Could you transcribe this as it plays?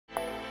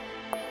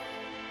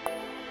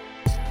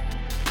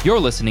You're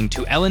listening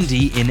to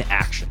L&D in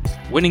Action,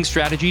 winning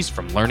strategies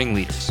from learning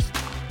leaders.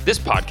 This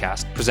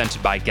podcast,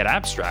 presented by Get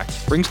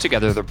Abstract, brings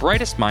together the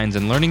brightest minds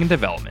in learning and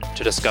development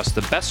to discuss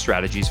the best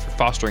strategies for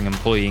fostering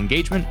employee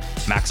engagement,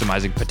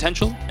 maximizing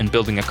potential, and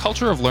building a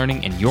culture of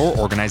learning in your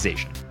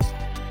organization.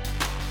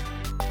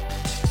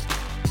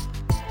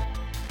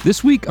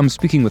 This week, I'm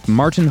speaking with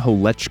Martin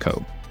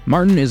Holečko.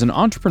 Martin is an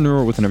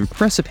entrepreneur with an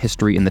impressive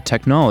history in the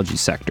technology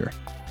sector.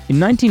 In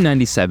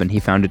 1997,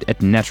 he founded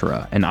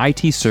Etnetera, an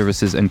IT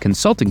services and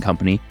consulting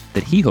company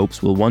that he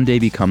hopes will one day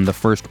become the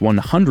first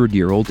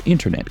 100-year-old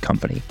internet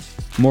company.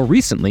 More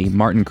recently,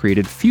 Martin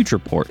created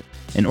FuturePort,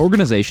 an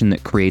organization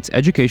that creates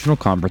educational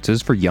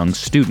conferences for young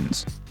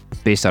students.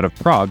 Based out of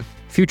Prague,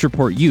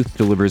 FuturePort Youth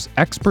delivers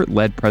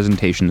expert-led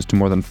presentations to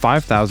more than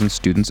 5,000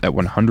 students at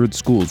 100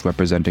 schools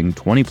representing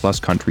 20-plus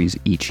countries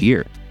each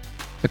year.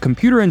 A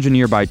computer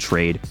engineer by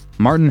trade,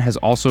 Martin has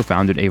also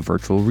founded a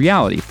virtual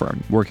reality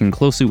firm, working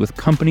closely with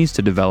companies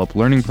to develop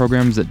learning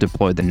programs that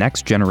deploy the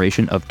next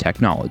generation of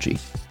technology.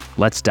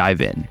 Let's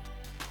dive in.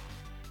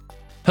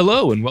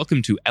 Hello, and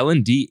welcome to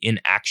L&D in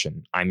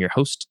Action. I'm your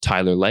host,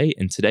 Tyler Lay,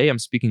 and today I'm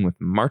speaking with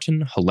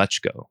Martin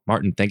Holečko.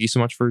 Martin, thank you so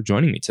much for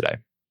joining me today.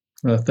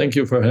 Thank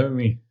you for having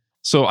me.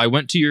 So I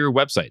went to your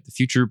website, the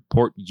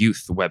FuturePort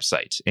Youth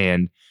website,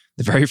 and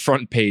the very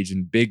front page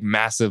in big,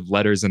 massive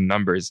letters and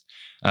numbers,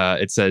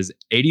 it says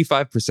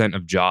 85%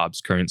 of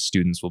jobs current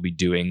students will be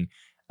doing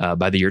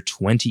by the year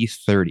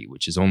 2030,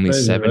 which is only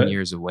 7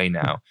 years away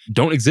now,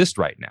 don't exist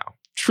right now.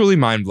 Truly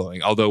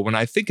mind-blowing. Although when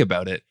I think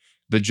about it,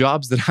 the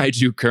jobs that I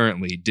do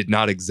currently did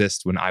not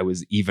exist when I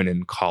was even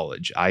in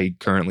college. I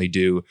currently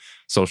do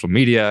social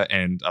media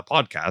and a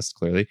podcast,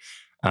 clearly.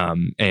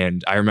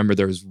 And I remember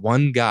there was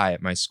one guy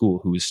at my school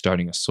who was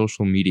starting a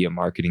social media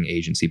marketing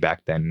agency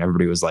back then. And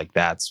everybody was like,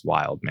 that's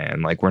wild,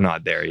 man. Like, we're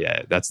not there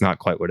yet. That's not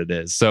quite what it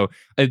is. So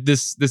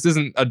this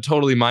isn't a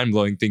totally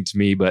mind-blowing thing to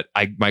me. But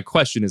my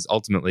question is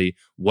ultimately,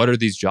 what are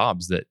these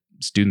jobs that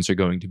students are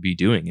going to be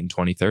doing in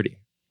 2030?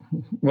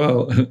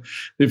 Well,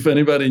 if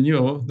anybody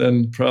knew,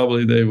 then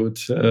probably they would,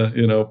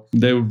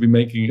 they would be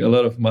making a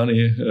lot of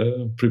money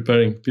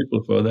preparing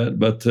people for that.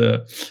 But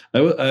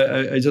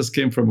I just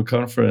came from a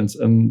conference,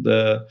 and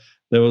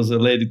there was a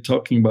lady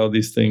talking about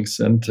these things,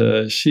 and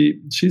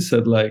she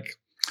said, like,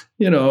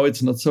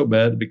 it's not so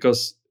bad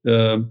because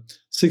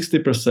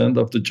 60%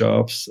 of the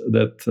jobs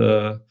that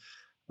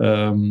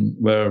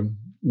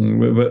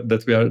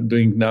that we are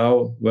doing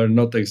now were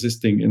not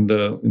existing in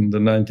the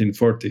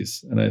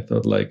 1940s, and I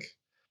thought, like,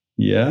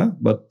 yeah,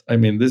 but I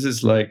mean, this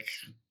is like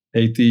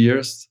 80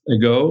 years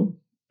ago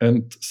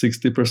and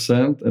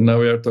 60%, and now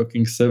we are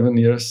talking 7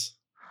 years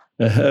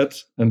ahead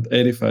and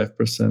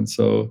 85%.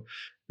 So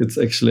it's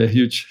actually a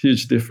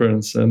huge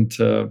difference. And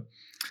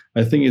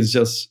I think it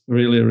just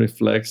really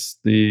reflects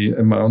the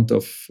amount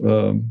of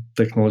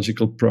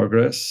technological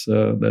progress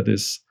that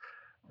is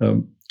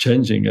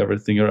changing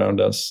everything around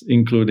us,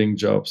 including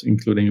jobs,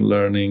 including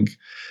learning,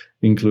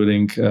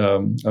 including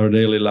our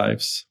daily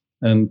lives.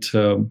 And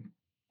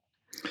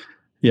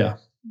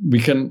we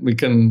can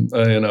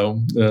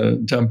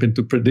jump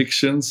into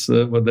predictions,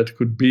 what that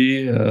could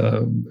be,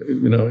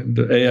 in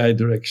the AI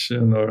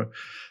direction or,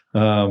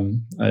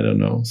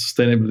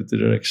 sustainability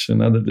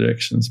direction, other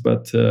directions.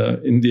 But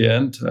in the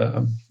end,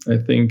 I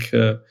think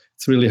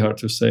it's really hard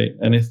to say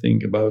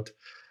anything about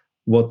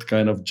what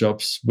kind of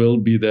jobs will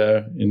be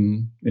there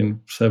in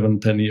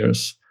 7-10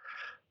 years,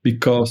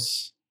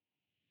 because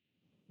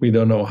we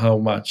don't know how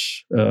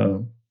much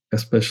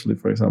especially,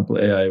 for example,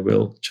 AI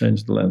will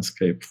change the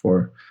landscape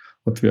for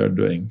what we are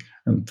doing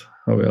and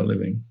how we are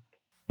living.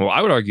 Well,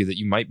 I would argue that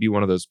you might be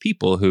one of those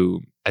people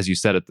who, as you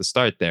said at the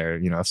start there,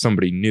 if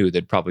somebody knew,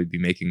 they'd probably be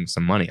making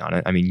some money on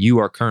it. I mean, you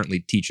are currently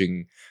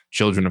teaching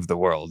children of the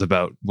world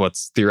about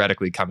what's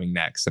theoretically coming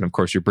next. And of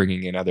course, you're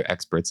bringing in other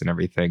experts and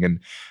everything. And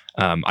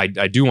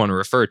I do want to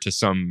refer to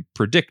some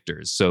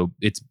predictors. So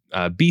it's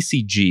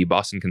BCG,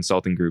 Boston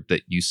Consulting Group,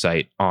 that you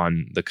cite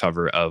on the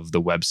cover of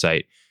the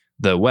website.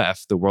 The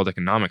WEF, the World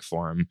Economic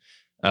Forum,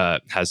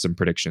 has some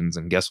predictions.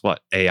 And guess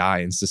what? AI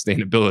and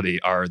sustainability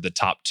are the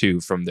top two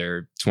from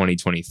their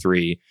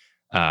 2023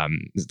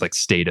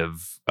 state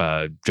of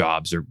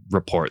jobs or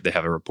report. They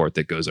have a report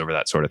that goes over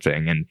that sort of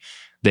thing. And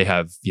they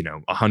have,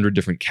 100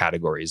 different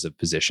categories of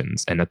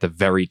positions. And at the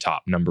very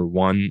top, number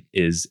one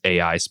is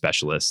AI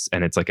specialists.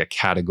 And it's like a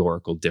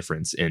categorical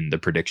difference in the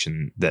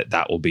prediction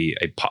that will be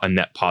a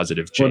net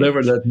positive change.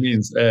 Whatever that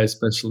means, AI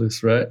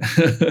specialist, right?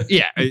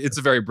 Yeah, it's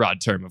a very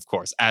broad term, of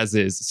course, as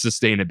is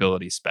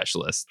sustainability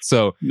specialist.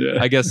 So yeah.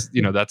 I guess,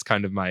 that's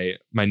kind of my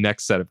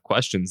next set of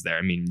questions there.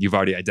 I mean, you've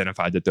already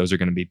identified that those are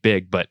going to be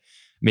big, but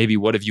maybe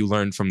what have you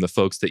learned from the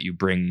folks that you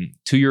bring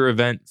to your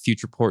event,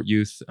 FuturePort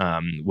Youth?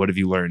 What have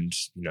you learned,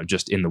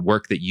 just in the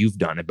work that you've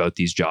done about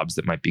these jobs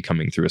that might be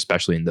coming through,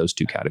 especially in those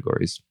two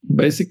categories?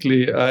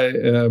 Basically,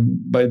 I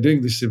by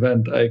doing this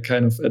event, I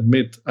kind of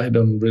admit I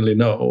don't really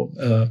know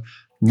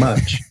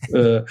much,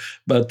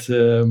 but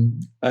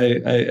I,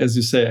 as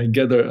you say, I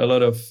gather a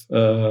lot of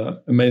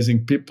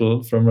amazing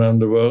people from around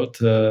the world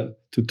to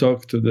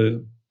talk to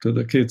the to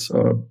the kids,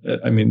 or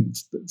I mean,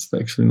 it's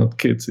actually not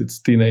kids, it's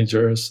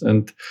teenagers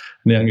and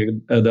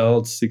young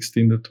adults,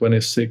 16 to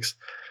 26,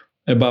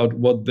 about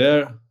what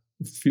their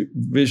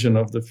vision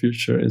of the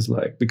future is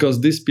like.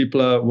 Because these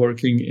people are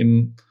working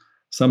in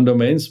some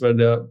domains where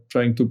they are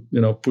trying to,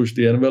 push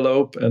the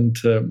envelope, and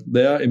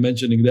they are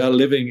imagining, they are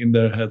living in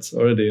their heads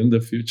already in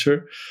the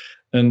future.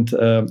 And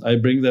I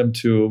bring them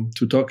to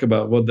talk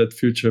about what that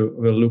future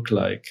will look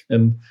like.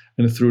 And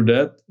through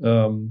that,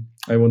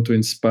 I want to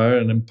inspire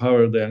and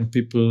empower the young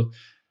people,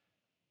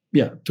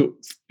 to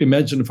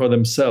imagine for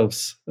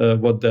themselves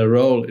what their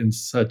role in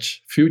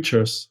such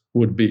futures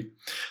would be.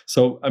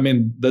 So, I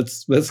mean,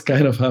 that's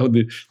kind of how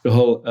the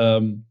whole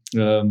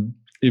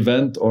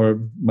event or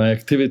my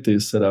activity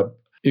is set up.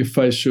 If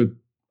I should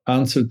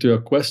answer to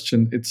your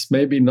question, it's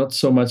maybe not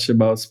so much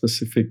about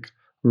specific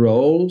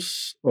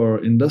roles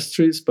or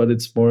industries, but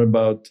it's more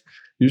about,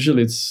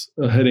 usually it's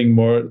heading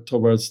more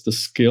towards the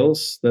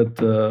skills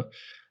that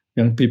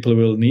young people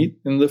will need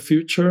in the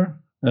future,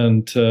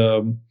 and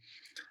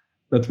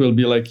that will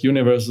be like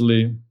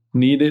universally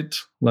needed,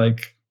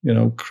 like,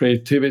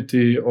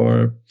 creativity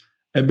or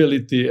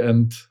ability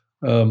and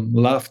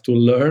love to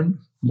learn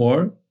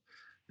more,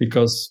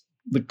 because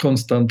the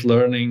constant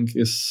learning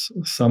is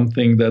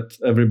something that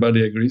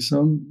everybody agrees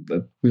on,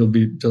 that will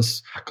be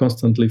just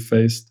constantly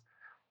faced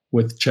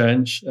with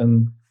change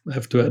and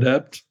have to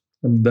adapt.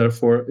 And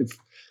therefore,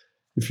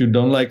 if you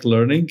don't like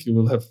learning, you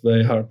will have a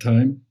very hard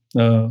time.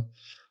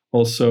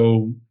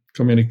 Also,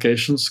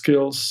 communication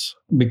skills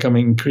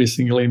becoming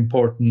increasingly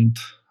important.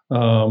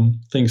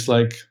 Things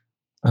like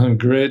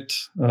grit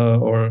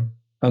or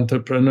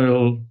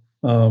entrepreneurial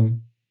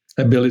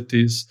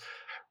abilities.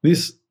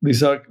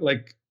 These are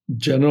like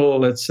general,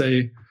 let's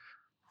say,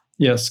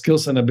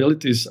 skills and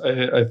abilities.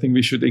 I think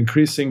we should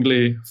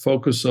increasingly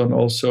focus on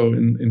also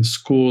in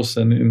schools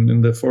and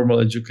in the formal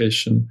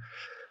education,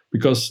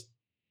 because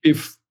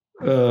if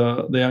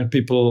the young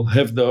people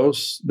have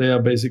those, they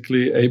are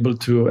basically able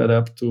to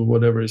adapt to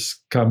whatever is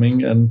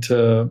coming, and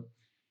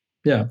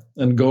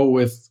and go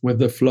with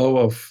the flow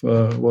of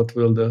what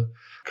will the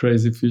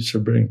crazy future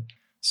bring.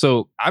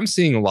 So I'm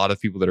seeing a lot of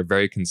people that are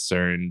very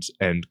concerned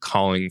and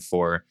calling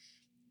for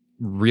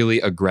really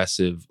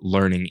aggressive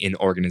learning in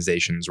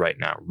organizations right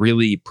now,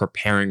 really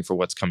preparing for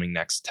what's coming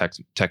next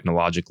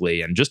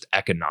technologically and just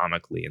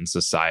economically and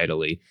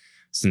societally,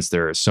 since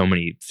there are so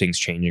many things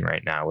changing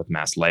right now with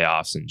mass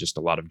layoffs and just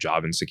a lot of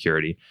job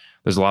insecurity.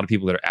 There's a lot of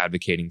people that are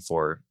advocating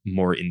for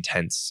more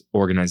intense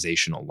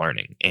organizational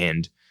learning.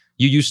 And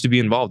you used to be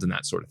involved in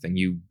that sort of thing.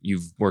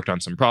 You've worked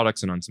on some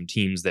products and on some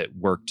teams that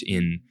worked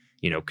in,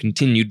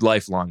 continued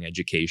lifelong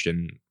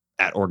education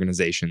at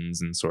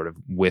organizations and sort of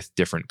with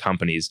different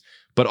companies.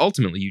 But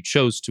ultimately, you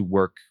chose to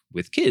work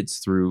with kids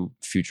through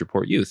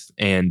FuturePort Youth.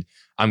 And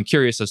I'm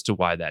curious as to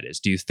why that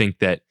is. Do you think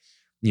that,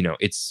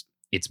 it's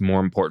more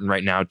important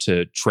right now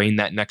to train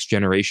that next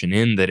generation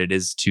in that it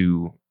is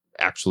to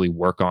actually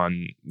work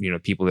on,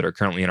 people that are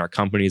currently in our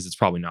companies? It's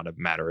probably not a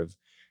matter of,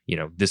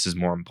 this is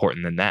more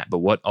important than that. But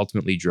what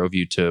ultimately drove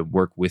you to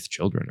work with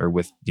children or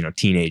with,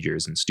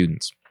 teenagers and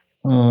students?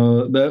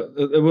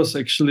 It was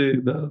actually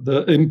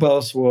the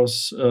impulse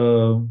was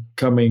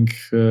coming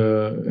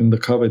in the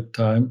COVID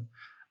time,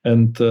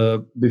 and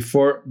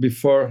before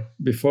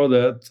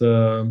that,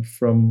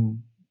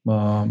 from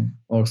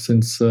or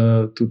since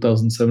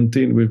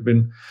 2017, we've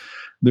been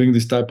doing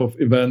this type of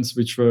events,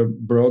 which were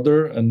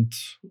broader and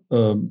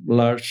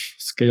large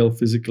scale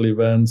physical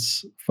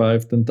events,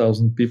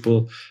 5,000-10,000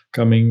 people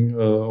coming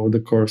over the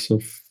course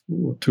of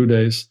 2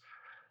 days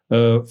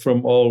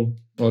from all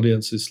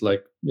audiences,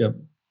 like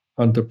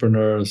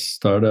entrepreneurs,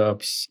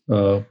 startups,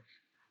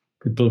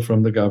 people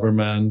from the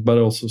government, but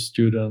also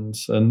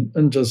students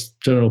and just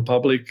general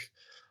public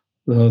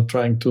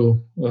trying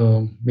to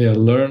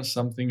learn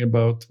something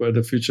about where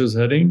the future is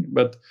heading.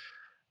 But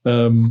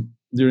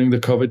during the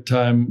COVID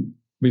time,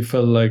 we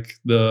felt like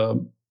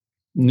the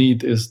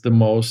need is the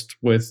most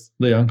with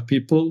the young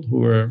people who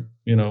were,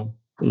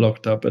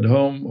 locked up at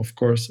home, of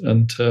course,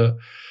 and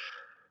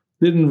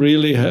didn't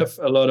really have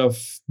a lot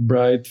of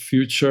bright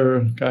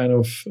future kind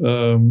of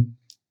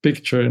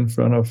picture in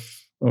front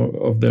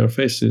of their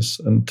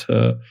faces. And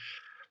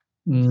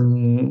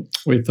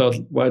we thought,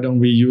 why don't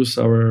we use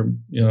our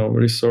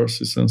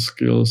resources and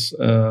skills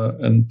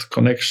and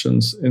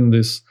connections in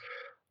this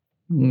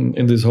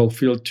whole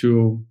field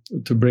to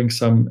bring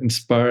some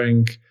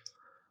inspiring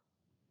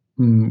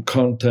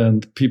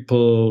content,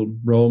 people,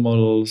 role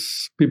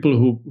models, people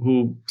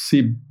who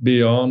see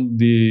beyond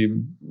the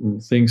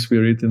things we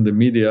read in the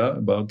media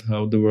about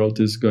how the world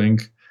is going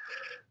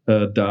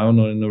down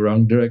or in the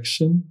wrong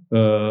direction.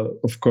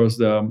 Of course,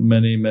 there are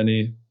many,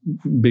 many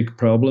big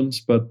problems,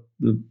 but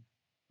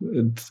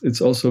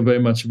it's also very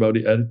much about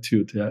the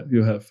attitude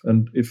you have.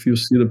 And if you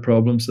see the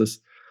problems as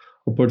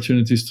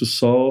opportunities to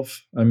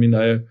solve, I mean,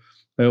 I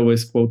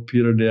always quote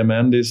Peter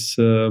Diamandis,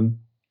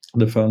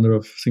 the founder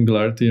of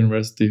Singularity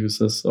University, who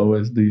says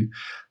always the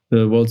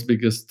world's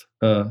biggest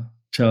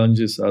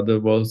challenges are the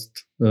world's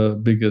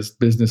biggest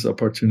business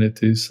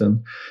opportunities.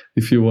 And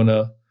if you want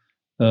to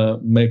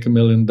make $1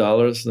 million,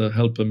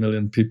 help 1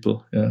 million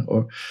people. Yeah.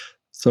 Or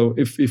so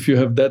if you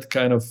have that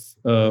kind of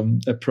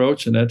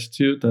approach and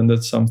attitude, and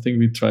that's something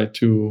we try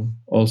to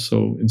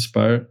also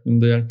inspire in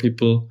the young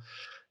people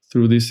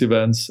through these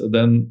events,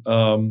 then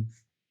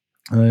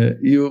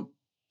you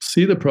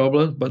see the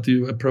problem, but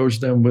you approach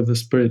them with the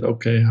spirit.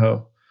 Okay,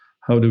 how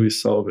do we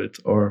solve it?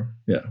 Or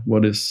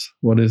what is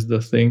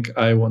the thing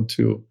I want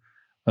to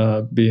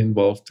be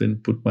involved in,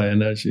 put my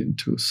energy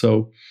into?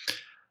 So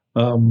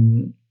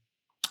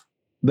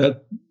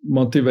that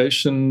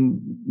motivation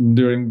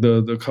during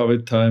the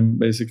COVID time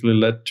basically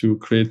led to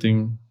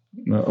creating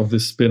of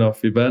this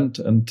spin-off event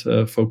and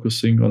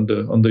focusing on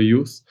the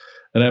youth.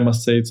 And I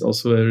must say, it's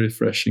also very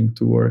refreshing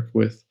to work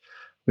with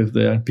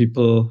the young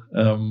people.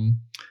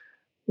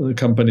 The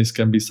companies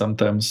can be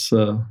sometimes,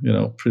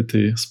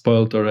 pretty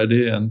spoiled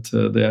already, and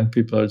the young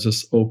people are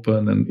just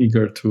open and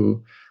eager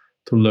to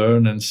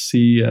learn and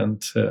see.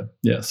 And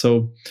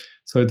so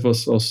it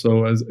was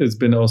also, it's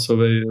been also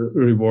very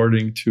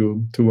rewarding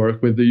to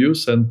work with the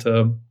youth, and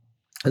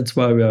that's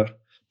why we are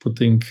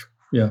putting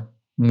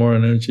more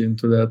energy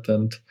into that.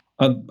 And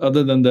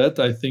other than that,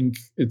 I think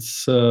it's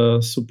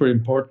super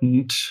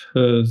important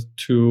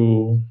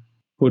to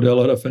put a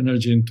lot of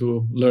energy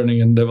into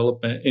learning and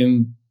development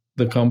in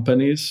the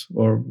companies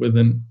or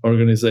within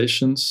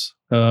organizations.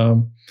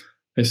 I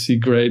see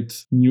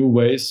great new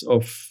ways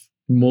of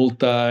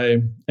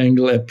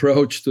multi-angle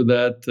approach to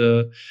that.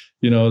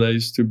 There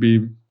used to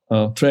be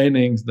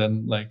trainings,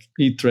 then like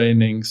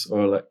e-trainings,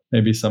 or like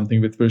maybe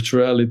something with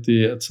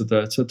virtuality,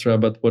 etc., etc.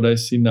 But what I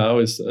see now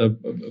is I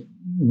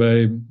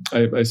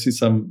see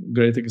some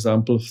great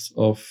examples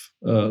of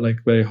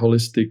like very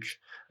holistic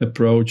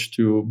approach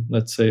to,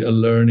 let's say, a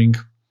learning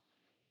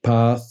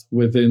path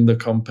within the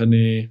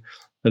company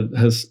that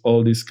has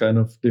all these kind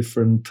of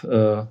different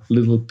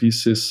little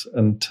pieces,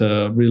 and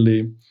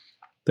really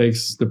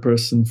takes the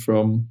person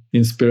from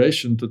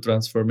inspiration to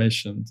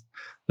transformation.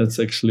 That's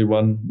actually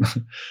one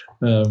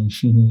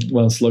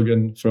one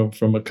slogan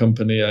from a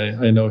company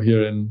I know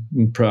here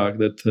in Prague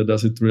that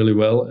does it really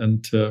well.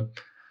 And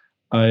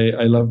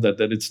I love that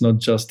it's not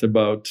just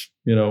about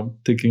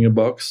ticking a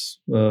box.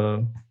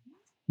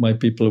 My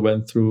people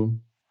went through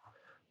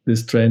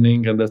this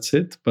training and that's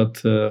it,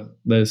 but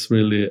there's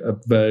really a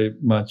very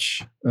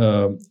much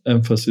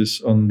emphasis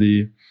on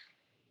the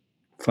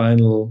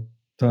final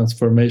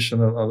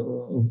transformation,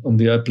 on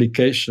the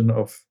application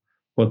of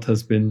what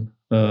has been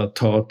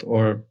taught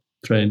or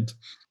trained.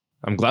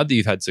 I'm glad that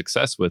you've had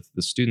success with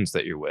the students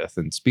that you're with.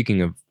 And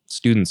speaking of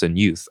students and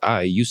youth,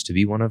 I used to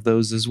be one of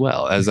those as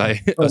well, as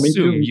I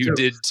assume you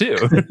did too.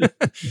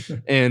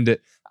 And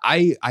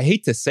I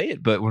hate to say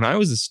it, but when I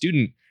was a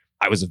student,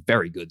 I was a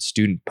very good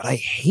student, but I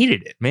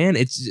hated it, man.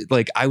 It's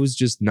like I was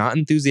just not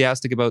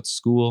enthusiastic about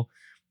school.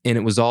 And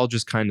it was all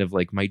just kind of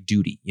like my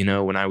duty,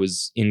 when I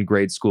was in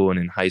grade school and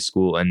in high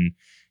school. And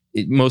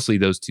mostly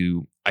those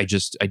two, I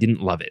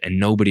didn't love it, and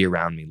nobody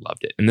around me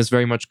loved it. And this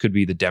very much could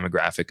be the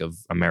demographic of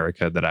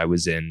America that I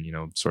was in,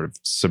 sort of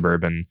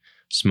suburban,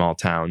 small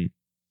town.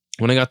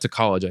 When I got to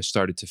college, I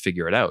started to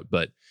figure it out.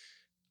 But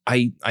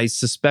I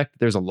suspect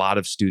there's a lot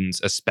of students,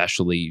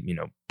 especially,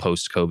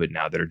 post-COVID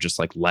now, that are just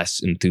like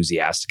less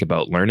enthusiastic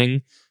about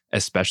learning,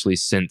 especially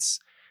since,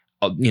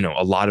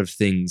 a lot of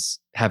things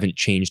haven't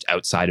changed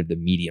outside of the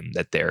medium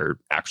that they're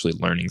actually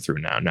learning through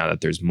now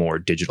that there's more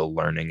digital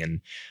learning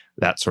and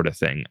that sort of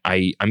thing.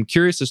 I'm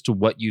curious as to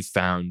what you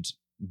found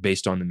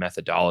based on the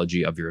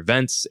methodology of your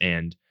events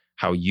and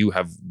how you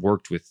have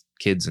worked with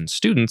kids and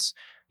students.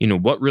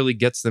 What really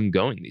gets them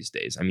going these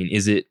days? I mean,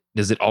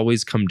 does it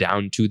always come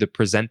down to the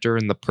presenter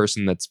and the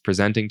person that's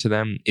presenting to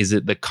them? Is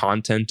it the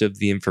content of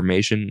the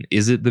information?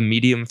 Is it the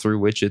medium through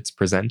which it's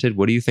presented?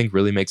 What do you think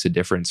really makes a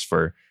difference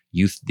for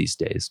youth these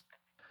days?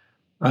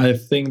 I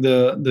think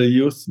the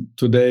youth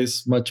today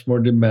is much more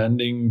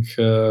demanding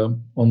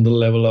on the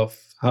level of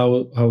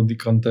how the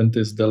content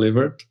is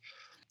delivered.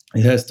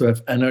 It has to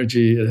have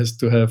energy. It has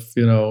to have,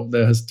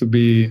 there has to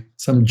be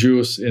some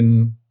juice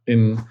in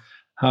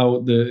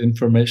how the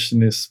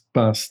information is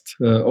passed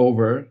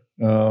over.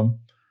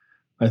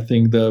 I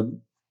think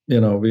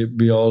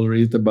we all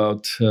read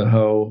about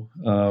how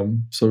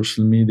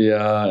social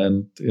media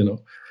and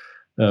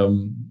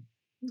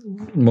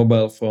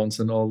mobile phones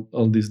and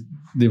all these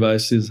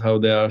devices, how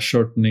they are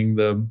shortening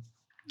the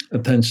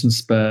attention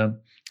span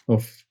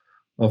of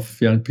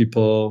young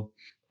people,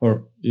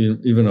 or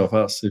even of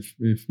us if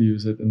we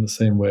use it in the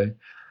same way.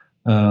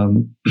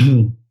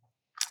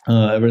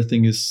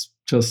 Everything is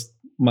just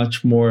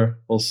much more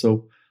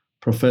also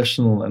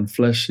professional and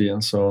flashy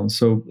and so on.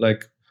 So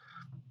like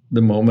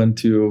the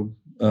moment you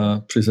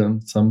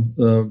present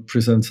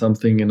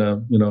something in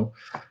a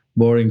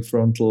boring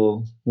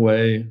frontal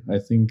way, I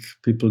think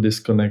people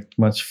disconnect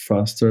much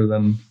faster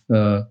than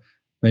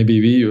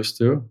maybe we used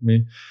to.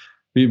 We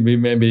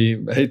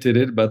maybe hated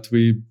it, but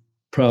we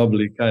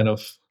probably kind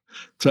of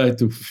try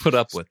to put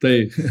up with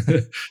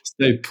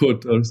stay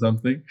put or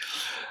something.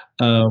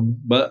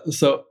 But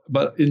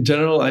in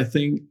general, I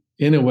think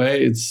in a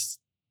way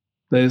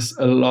there's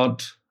a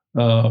lot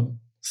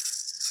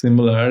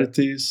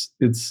similarities.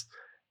 It's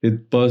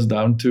it boils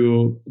down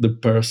to the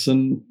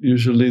person,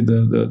 usually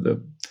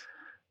the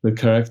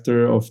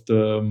character of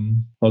the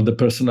or the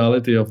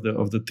personality of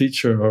the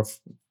teacher, of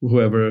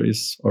whoever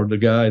is, or the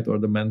guide or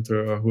the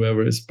mentor or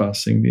whoever is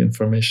passing the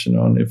information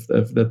on. If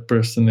that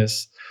person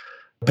is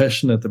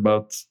passionate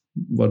about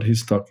what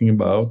he's talking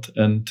about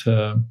and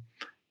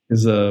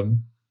is a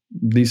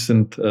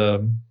decent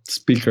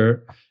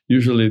speaker,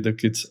 usually the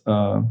kids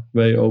are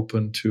very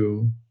open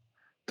to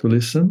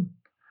listen.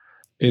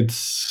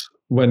 It's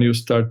when you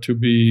start to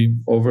be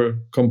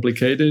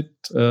overcomplicated,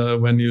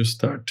 when you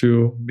start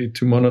to be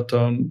too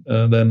monotone,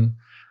 then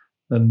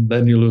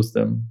you lose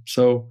them.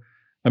 So,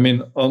 I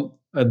mean,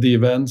 at the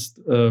events,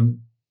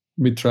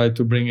 we try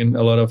to bring in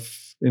a lot of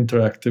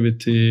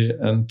interactivity,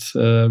 and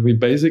we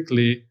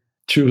basically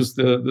choose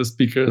the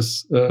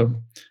speakers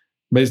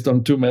based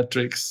on two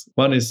metrics.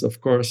 One is,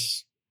 of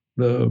course,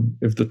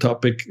 if the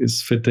topic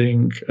is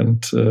fitting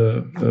and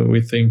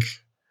we think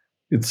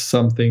it's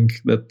something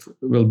that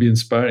will be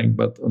inspiring.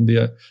 But on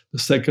the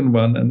second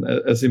one, and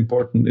as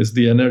important, is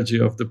the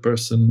energy of the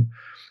person.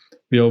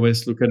 We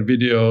always look at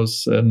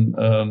videos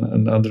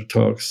and other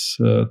talks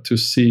to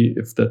see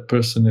if that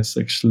person is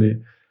actually,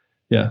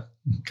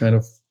 kind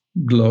of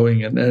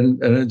glowing and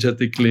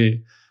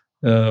energetically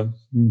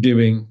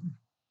giving,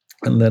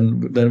 and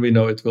then we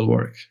know it will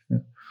work.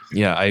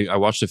 Yeah, I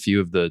watched a few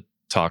of the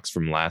talks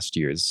from last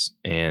year's,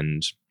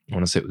 and I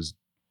want to say it was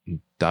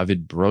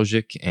David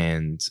Brožič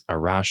and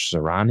Arash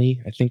Zarani,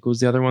 I think was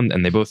the other one.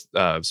 And they both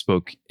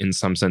spoke in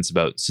some sense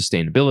about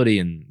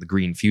sustainability and the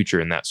green future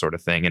and that sort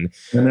of thing. And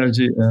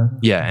energy.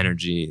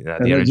 Energy,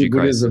 the energy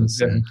crisis.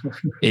 And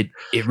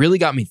it really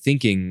got me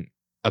thinking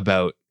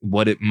about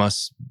what it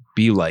must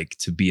be like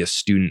to be a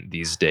student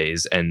these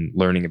days and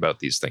learning about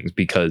these things,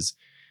 because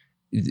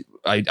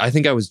I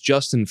think I was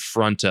just in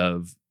front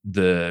of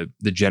the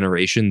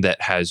generation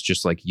that has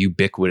just like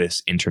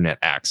ubiquitous internet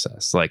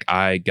access. Like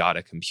I got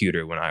a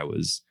computer when I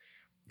was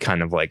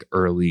kind of like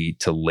early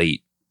to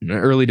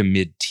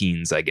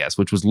mid-teens, I guess,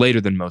 which was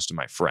later than most of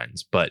my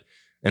friends. But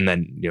and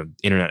then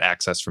internet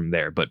access from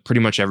there. But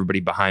pretty much everybody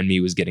behind me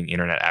was getting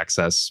internet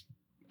access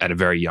at a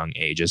very young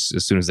age. As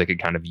soon as they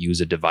could kind of use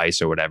a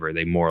device or whatever,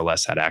 they more or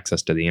less had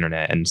access to the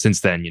internet. And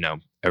since then,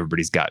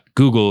 everybody's got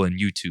Google and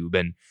YouTube,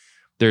 and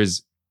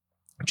there's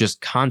just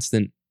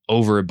constant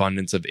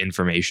overabundance of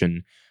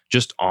information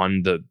just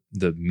on the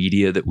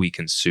media that we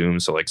consume.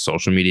 So like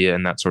social media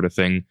and that sort of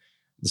thing,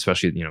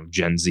 especially,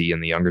 Gen Z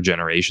and the younger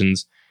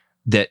generations,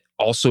 that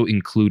also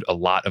include a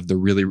lot of the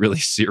really, really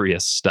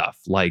serious stuff.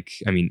 Like,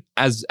 I mean,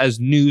 as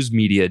news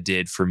media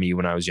did for me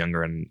when I was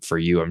younger, and for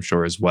you, I'm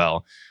sure as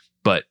well,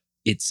 but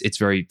it's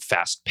very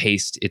fast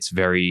paced. It's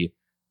very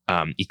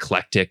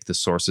eclectic, the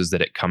sources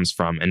that it comes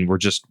from. And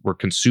we're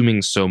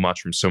consuming so much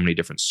from so many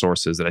different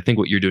sources that I think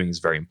what you're doing is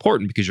very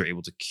important, because you're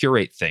able to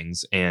curate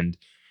things. And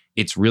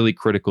it's really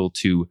critical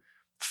to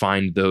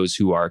find those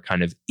who are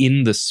kind of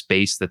in the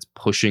space that's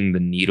pushing the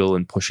needle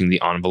and pushing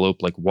the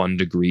envelope like 1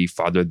 degree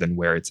farther than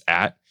where it's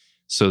at,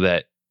 so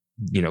that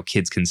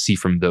kids can see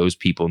from those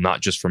people,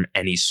 not just from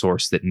any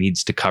source that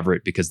needs to cover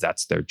it because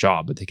that's their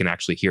job, but they can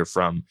actually hear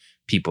from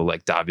people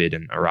like David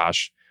and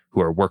Arash,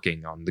 who are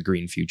working on the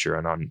green future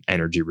and on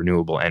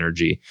renewable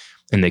energy,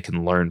 and they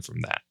can learn from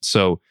that.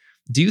 So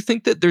do you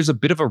think that there's a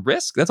bit of a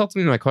risk? That's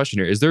ultimately my question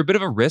here. Is there a bit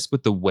of a risk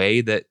with the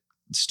way that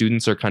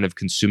students are kind of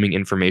consuming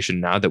information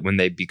now, that when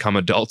they become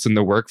adults in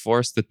the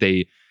workforce, that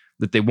they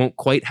won't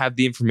quite have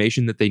the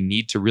information that they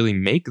need to really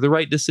make the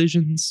right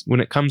decisions when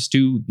it comes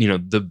to,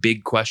 the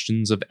big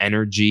questions of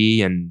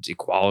energy and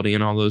equality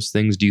and all those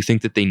things? Do you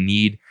think that they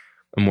need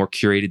a more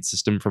curated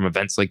system from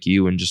events like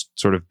you, and just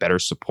sort of better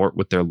support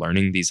what they're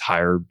learning, these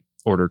higher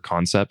order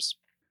concepts?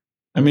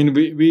 I mean,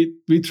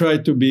 we try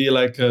to be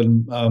like how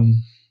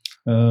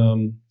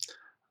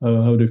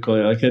do you call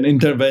it? Like an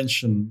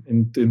intervention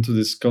into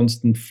this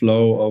constant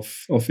flow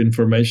of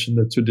information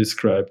that you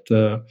described,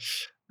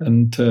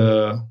 and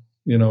to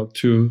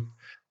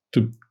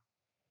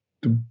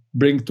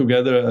bring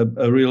together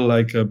a real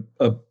like a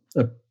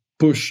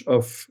push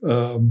of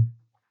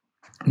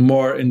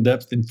more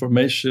in-depth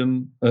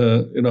information,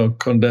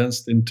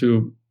 condensed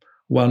into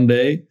one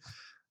day,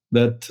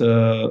 that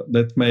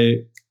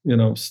may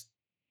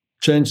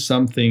change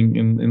something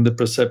in the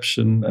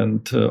perception,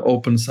 and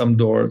open some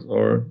doors,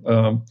 or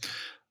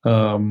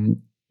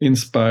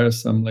inspire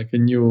some like a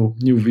new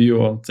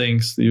view on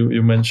things.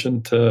 You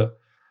mentioned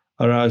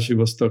Arash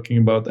was talking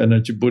about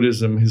energy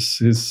Buddhism. His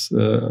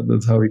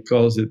that's how he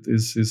calls it.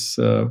 His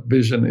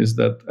vision is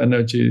that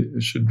energy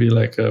should be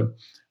like a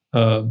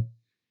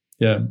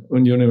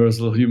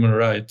universal human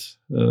right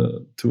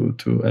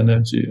to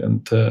energy,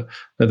 and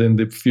that in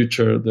the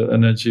future the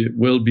energy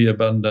will be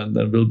abundant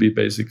and will be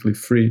basically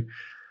free.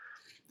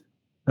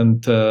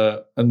 And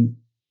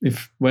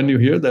if when you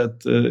hear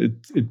that,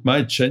 it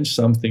might change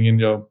something in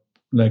your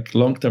like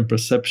long-term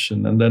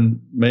perception, and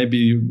then maybe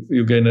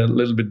you gain a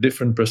little bit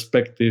different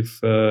perspective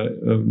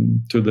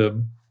to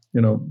the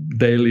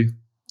daily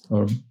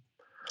or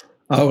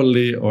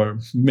hourly or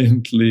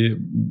monthly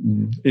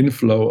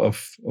inflow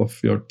of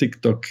your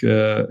TikTok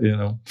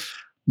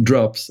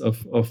drops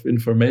of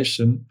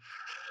information.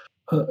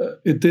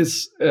 It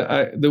is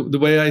the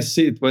way I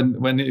see it.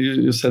 When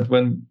you said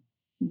when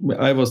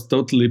I was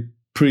totally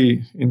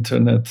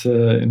pre-internet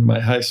in my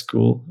high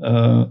school,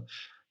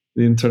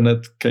 the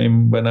internet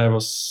came when I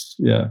was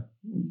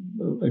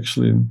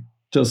actually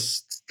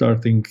just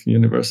starting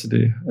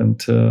university, and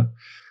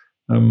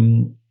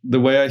the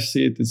way I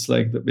see it, it's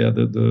like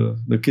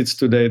the kids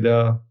today, they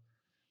are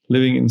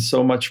living in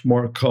so much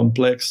more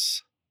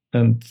complex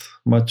and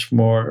much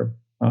more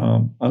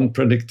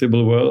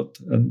unpredictable world,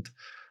 and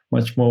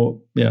much more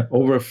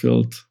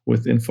overfilled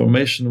with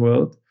information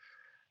world,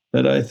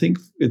 that I think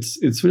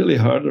it's really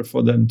harder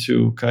for them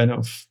to kind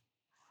of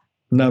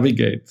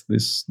navigate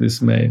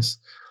this maze.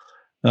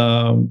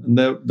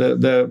 Their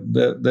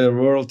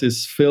world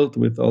is filled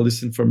with all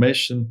this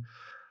information.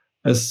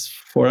 As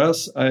for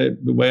us,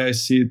 the way I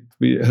see it,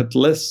 we had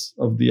less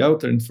of the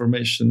outer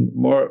information,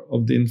 more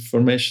of the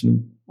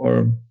information,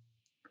 or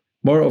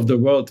more of the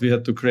world we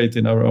had to create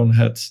in our own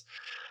heads.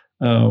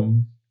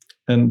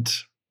 And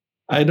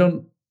I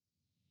don't,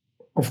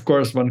 of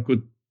course, one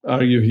could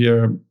argue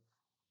here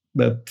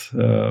that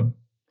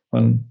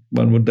one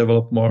would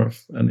develop more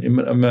of an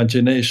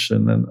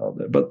imagination and all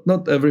that, but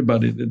not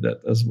everybody did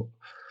that as well.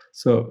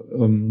 So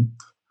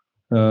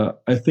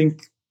I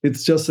think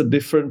it's just a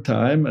different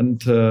time, and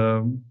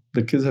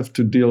the kids have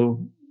to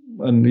deal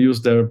and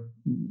use their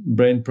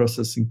brain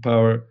processing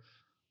power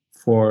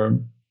for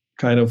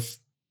kind of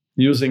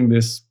using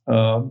this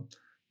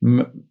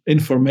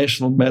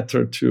informational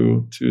matter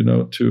to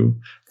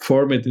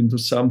form it into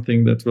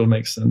something that will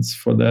make sense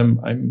for them.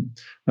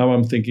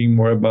 I'm thinking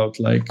more about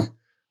like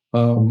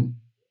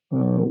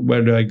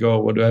where do I go?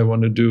 What do I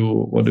want to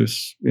do? What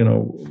is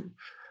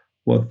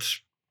what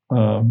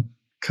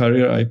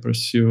career I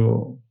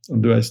pursue?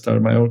 Do I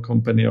start my own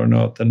company or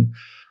not? And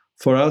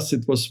for us,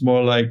 it was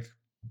more like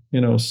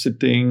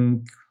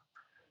sitting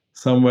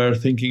somewhere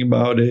thinking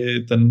about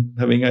it and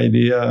having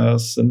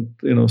ideas and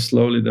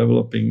slowly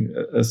developing.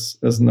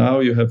 As now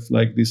you have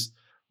like these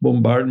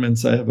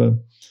bombardments. I have a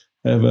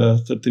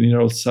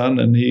 13-year-old son,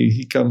 and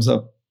he comes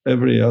up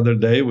every other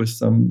day with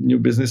some new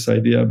business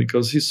idea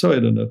because he saw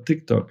it on a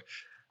TikTok.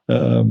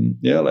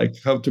 Like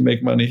how to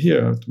make money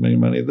here, how to make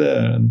money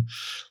there,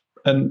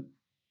 and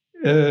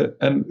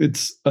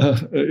it's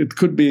it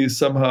could be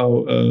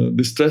somehow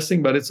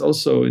distressing, but it's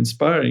also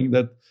inspiring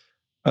that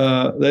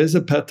there is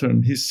a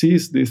pattern. He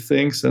sees these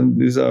things, and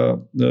these are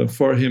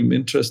for him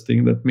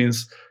interesting. That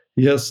means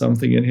he has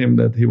something in him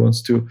that he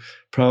wants to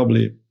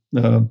probably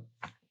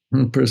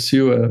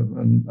pursue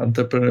an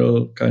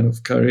entrepreneurial kind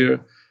of career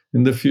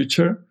in the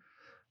future.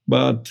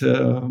 But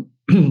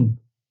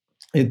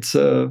it's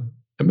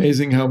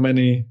amazing how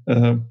many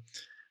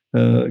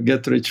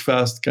get rich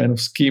fast kind of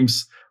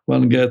schemes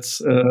one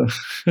gets on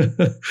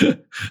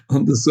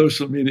the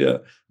social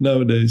media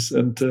nowadays.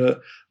 And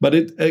but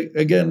it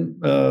again,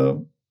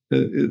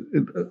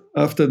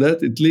 after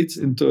that, it leads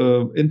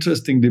into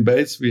interesting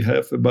debates we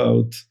have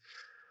about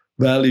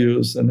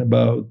values and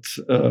about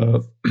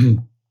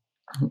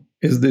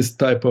is this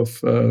type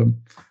of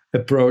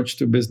approach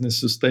to business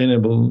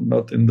sustainable,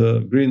 not in the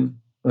green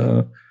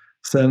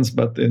sense,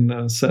 but in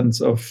a sense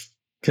of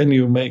can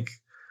you make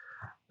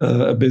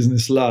a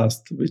business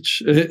last,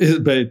 which is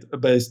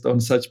based on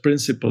such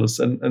principles.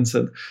 And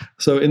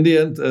so in the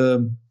end,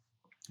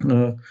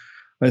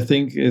 I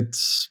think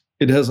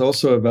it has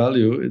also a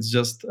value. It's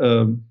just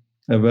a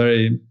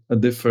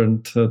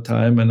different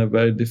time and a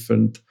very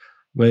different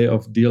way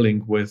of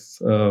dealing with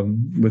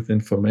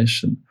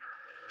information.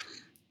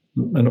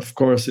 And of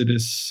course, it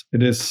is.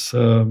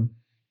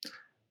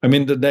 I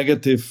mean, the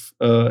negative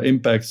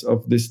impacts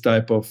of this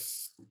type of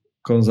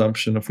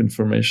consumption of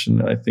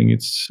information, I think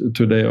it's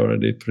today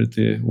already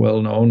pretty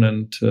well known,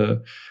 and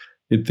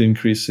it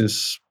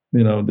increases,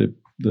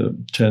 the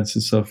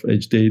chances of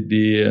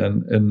HDD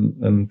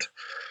and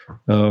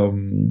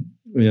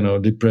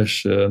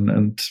depression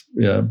and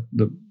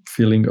the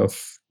feeling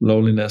of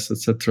loneliness,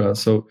 etc.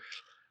 So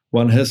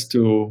one has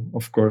to,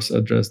 of course,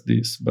 address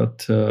these,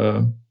 but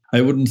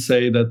I wouldn't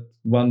say that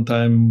one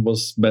time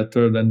was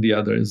better than the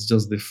other. It's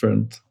just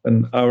different,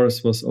 and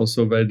ours was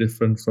also very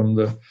different from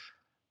the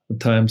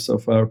times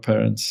of our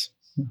parents.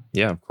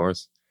 Yeah, of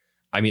course.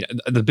 I mean,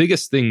 the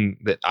biggest thing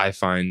that I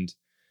find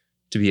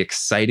to be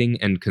exciting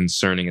and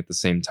concerning at the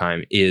same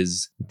time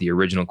is the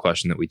original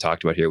question that we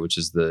talked about here, which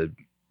is the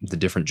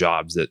different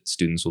jobs that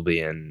students will be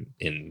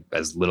in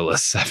as little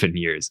as 7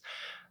 years,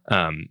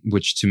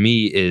 which to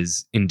me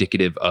is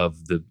indicative of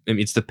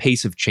it's the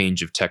pace of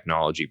change of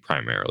technology,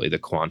 primarily the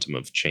quantum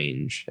of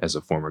change, as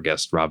a former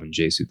guest, Robin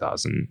J.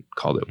 Suthasan,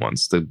 called it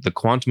once. The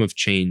quantum of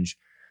change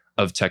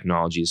of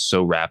technology is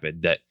so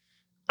rapid that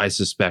I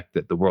suspect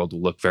that the world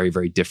will look very,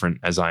 very different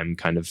as I'm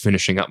kind of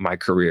finishing up my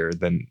career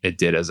than it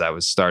did as I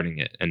was starting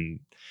it. And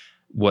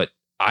what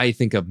I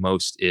think of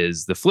most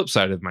is the flip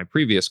side of my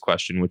previous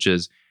question, which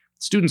is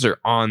students are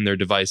on their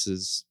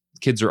devices,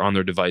 kids are on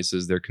their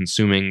devices, they're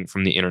consuming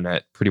from the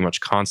internet pretty much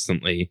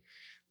constantly.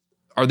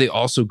 Are they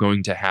also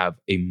going to have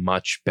a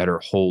much better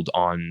hold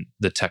on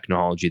the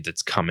technology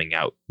that's coming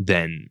out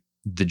than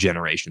the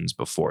generations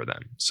before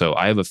them. So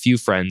I have a few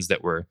friends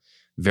that were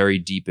very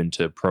deep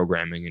into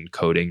programming and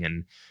coding,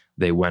 and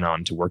they went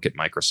on to work at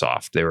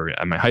Microsoft. They were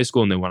at my high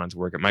school and they went on to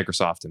work at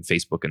Microsoft and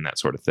Facebook and that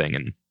sort of thing.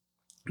 And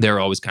they're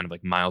always kind of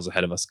like miles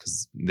ahead of us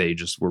because they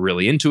just were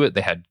really into it.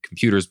 They had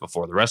computers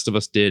before the rest of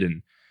us did,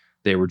 and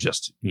they were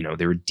just,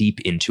 they were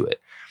deep into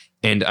it.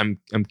 And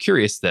I'm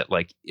curious that,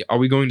 like, are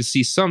we going to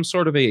see some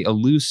sort of a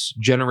loose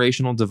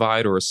generational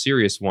divide or a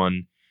serious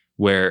one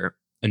where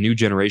a new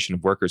generation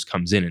of workers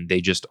comes in and they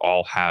just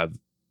all have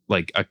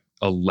like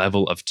a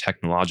level of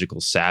technological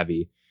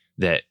savvy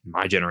that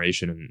my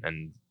generation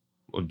and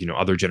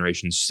other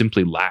generations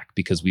simply lack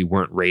because we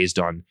weren't raised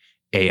on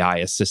AI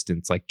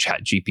assistants like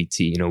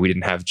ChatGPT. We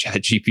didn't have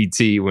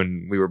ChatGPT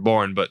when we were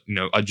born, but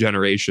a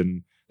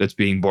generation that's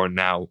being born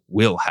now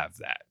will have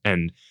that.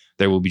 And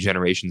there will be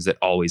generations that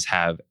always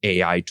have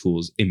AI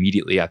tools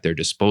immediately at their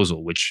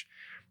disposal, which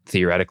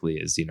theoretically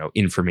is,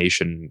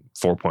 information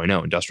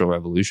 4.0, industrial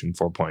revolution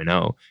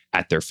 4.0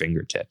 at their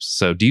fingertips.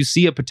 So do you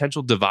see a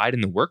potential divide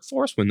in the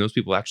workforce when those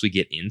people actually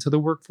get into the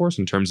workforce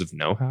in terms of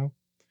know-how?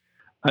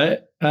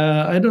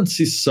 I don't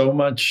see so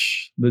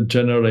much the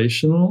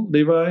generational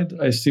divide.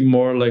 I see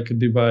more like a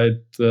divide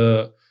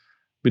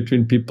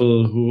between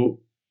people who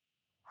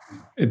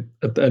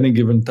at any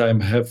given time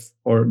have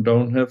or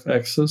don't have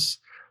access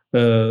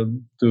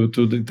to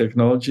the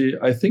technology.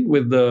 I think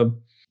with the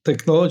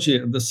technology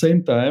at the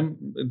same time,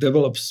 it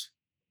develops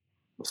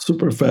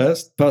super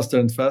fast, faster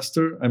and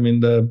faster. I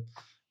mean, the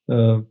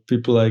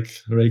people like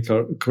Ray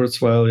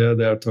Kurzweil,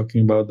 they are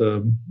talking about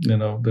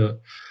the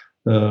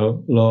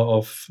law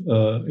of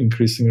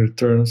increasing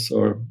returns,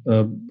 or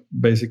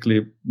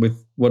basically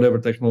with whatever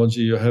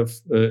technology you have,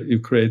 you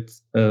create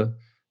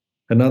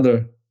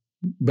another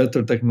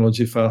better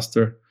technology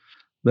faster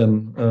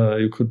than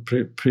you could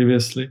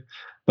previously.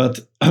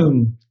 But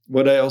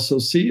what I also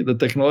see, the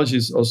technology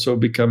is also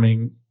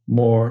becoming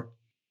more,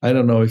 I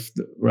don't know if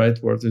the right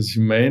word is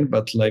humane,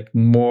 but like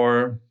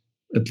more,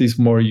 at least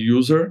more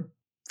user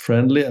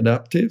friendly,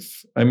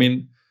 adaptive. I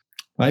mean,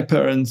 my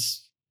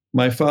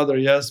father,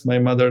 yes, my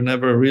mother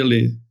never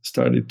really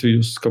started to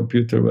use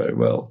computer very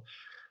well.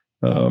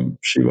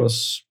 She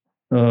was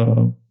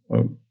a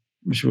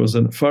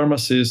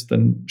pharmacist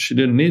and she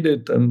didn't need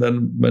it. And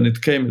then when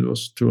it came, it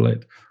was too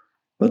late.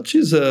 But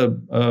she's a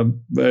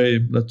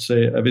very, let's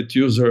say, avid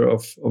user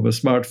of a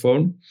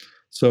smartphone.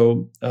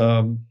 So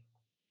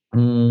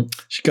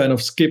she kind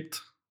of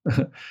skipped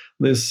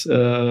this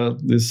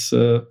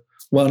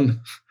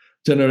one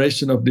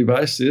generation of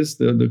devices,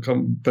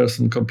 the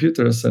personal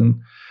computers, and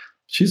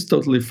she's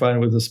totally fine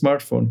with a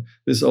smartphone.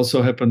 This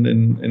also happened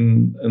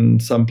in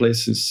some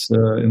places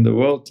in the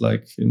world,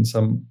 like in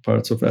some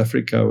parts of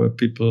Africa, where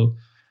people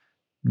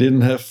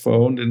didn't have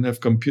phone, didn't have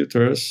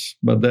computers,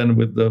 but then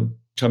with the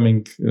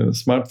coming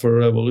smartphone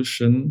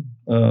revolution,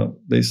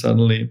 they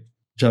suddenly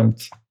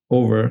jumped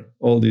over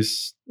all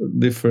these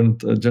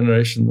different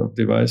generations of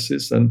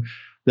devices, and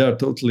they are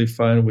totally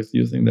fine with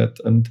using that.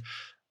 And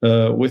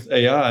with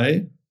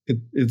AI,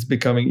 it's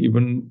becoming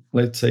even,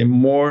 let's say,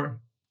 more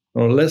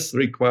or less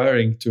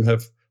requiring to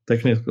have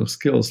technical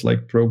skills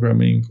like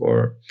programming,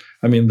 or,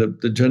 I mean,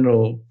 the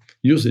general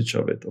usage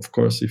of it. Of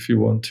course, if you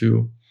want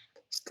to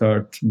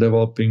start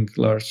developing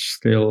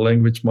large-scale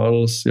language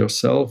models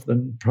yourself,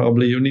 then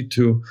probably you need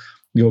to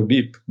go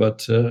deep.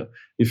 But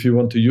if you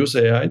want to use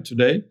AI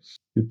today,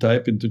 you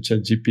type into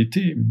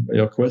ChatGPT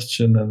your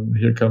question, and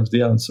here comes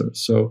the answer.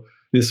 So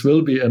this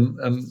will be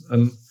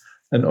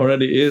and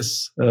already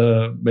is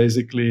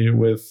basically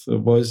with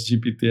Voice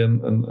GPT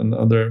and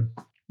other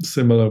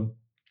similar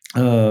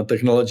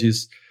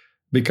technologies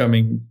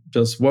becoming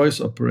just voice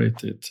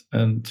operated.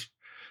 And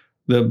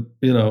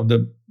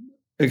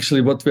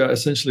actually what we are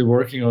essentially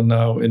working on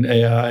now in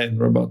AI and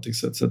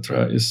robotics,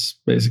 etc., is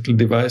basically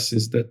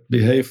devices that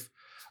behave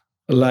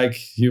like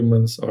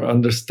humans or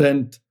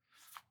understand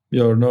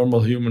your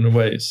normal human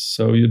ways.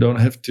 So you don't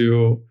have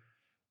to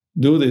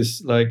do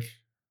this like,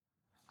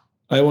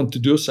 I want to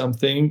do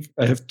something,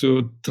 I have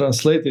to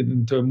translate it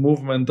into a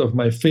movement of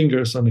my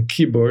fingers on a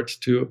keyboard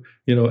to,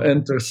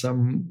 enter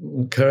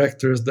some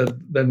characters that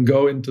then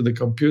go into the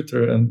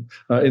computer and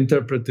are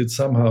interpreted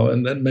somehow,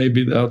 and then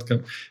maybe the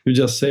outcome. You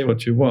just say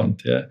what you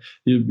want. Yeah,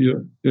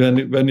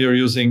 when you're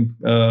using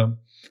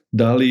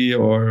DALL-E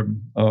or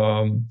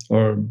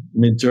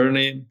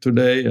Midjourney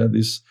today,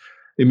 these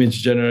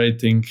image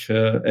generating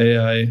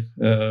AI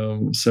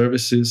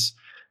services,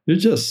 you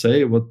just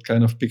say what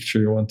kind of picture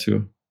you want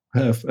to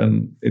have,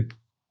 and it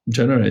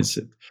generates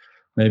it.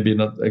 Maybe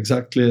not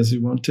exactly as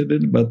you wanted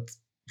it, but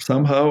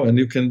somehow, and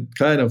you can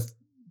kind of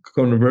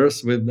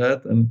converse with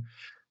that and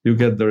you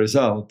get the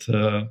result.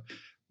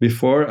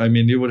 Before, I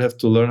mean, you would have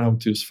to learn how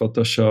to use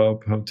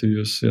Photoshop, how to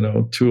use,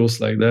 tools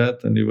like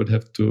that, and you would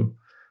have to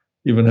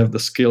even have the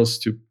skills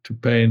to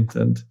paint.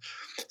 And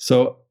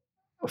so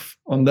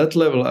on that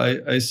level,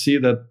 I see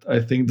that I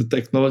think the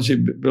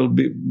technology will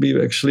be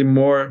actually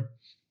more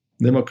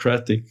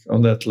democratic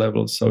on that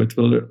level. So it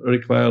will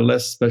require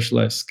less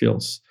specialized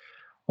skills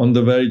on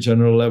the very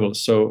general level.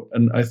 So,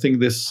 and I think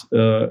this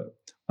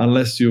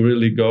unless you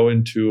really go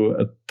into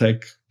a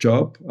tech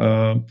job,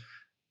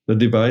 the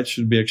divide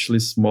should be actually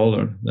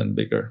smaller than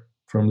bigger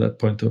from that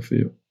point of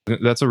view.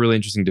 That's a really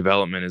interesting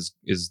development.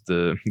 Is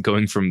the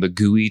going from the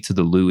GUI to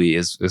the LUI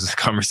is a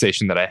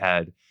conversation that I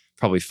had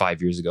probably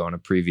 5 years ago on a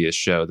previous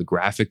show. The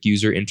graphic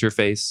user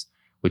interface,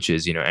 which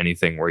is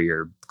anything where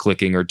you're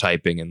clicking or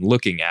typing and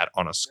looking at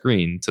on a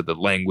screen, to the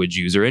language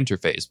user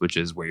interface, which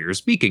is where you're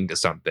speaking to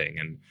something,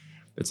 and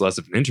it's less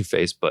of an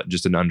interface but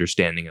just an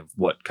understanding of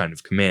what kind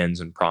of commands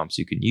and prompts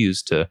you can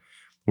use to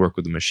work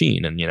with the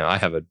machine. And I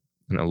have an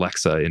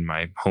Alexa in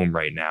my home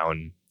right now,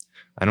 and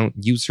I don't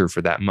use her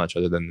for that much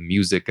other than the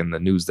music and the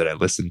news that I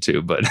listen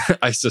to, but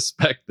I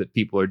suspect that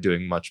people are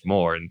doing much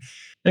more. And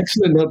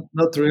actually,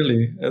 not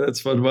really.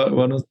 That's one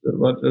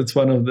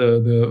of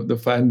the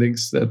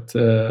findings that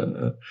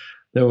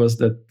there was,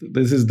 that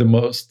this is the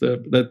most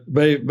that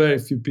very very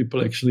few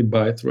people actually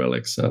buy through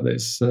Alexa.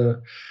 There's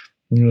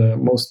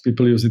most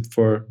people use it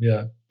for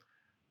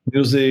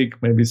music,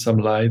 maybe some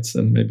lights,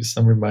 and maybe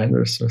some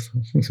reminders or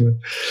something.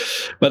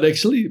 But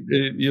actually,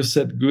 you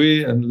said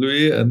GUI and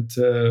LUI, and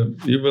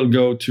you will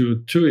go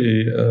to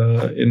TUI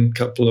in a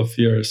couple of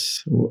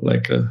years,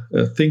 like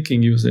a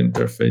thinking user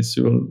interface.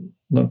 You will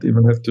not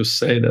even have to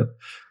say that.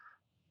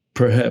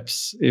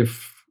 Perhaps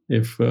if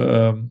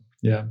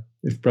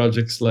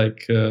projects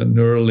like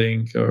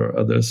Neuralink or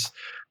others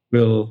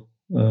will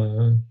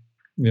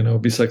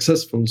be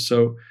successful.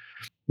 So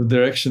the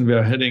direction we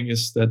are heading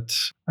is that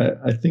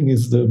I think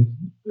is the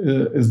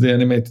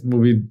animated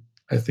movie,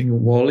 I think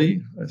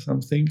WALL-E or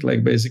something,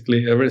 like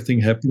basically everything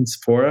happens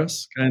for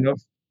us, kind of,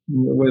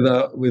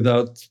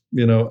 without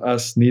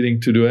us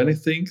needing to do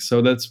anything.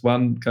 So that's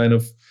one kind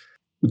of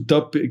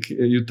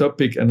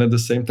utopic, and at the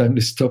same time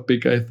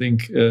dystopic, I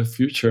think,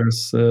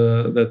 futures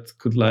that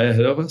could lie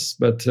ahead of us.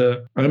 But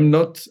I'm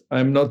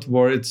not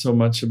worried so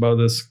much about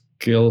the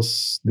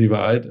skills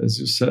divide, as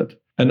you said.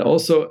 And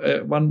also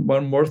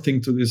one more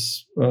thing to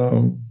this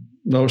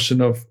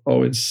notion of,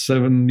 in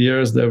 7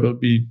 years there will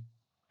be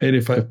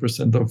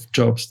 85% of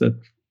jobs that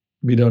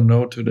we don't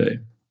know today.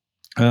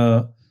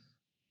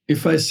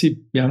 If I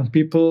see young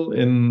people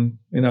in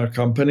our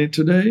company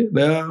today,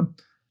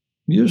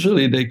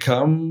 they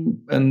come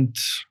and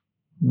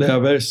they are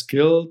very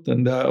skilled,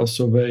 and they are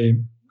also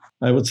very,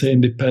 I would say,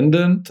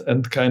 independent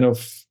and kind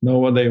of know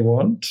what they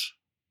want.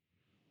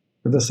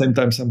 At the same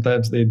time,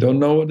 sometimes they don't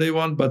know what they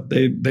want, but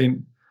they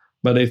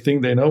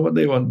think they know what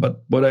they want.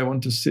 But what I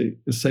want to say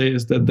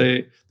is that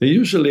they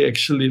usually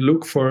actually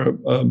look for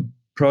a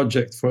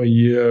project for a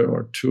year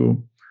or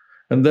two,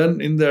 and then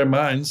in their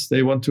minds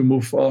they want to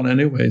move on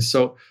anyway.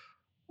 So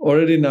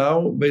already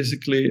now,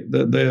 basically,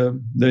 the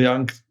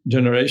young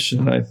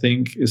generation, I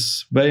think,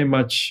 is very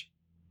much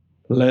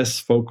less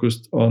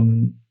focused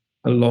on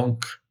a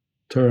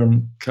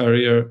long-term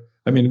career.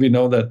 I mean, we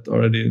know that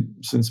already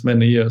since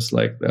many years.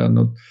 Like, there are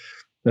not,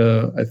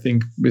 I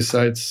think,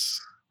 besides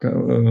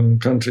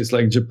countries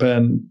like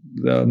Japan,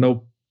 there are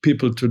no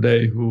people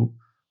today who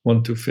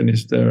want to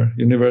finish their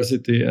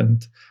university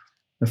and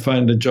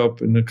find a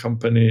job in a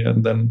company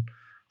and then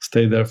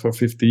stay there for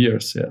 50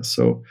 years. Yeah.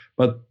 So,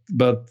 but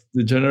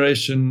the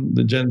generation,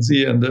 the Gen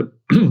Z and the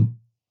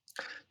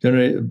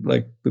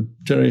the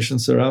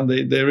generations around,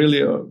 they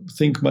really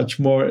think much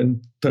more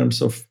in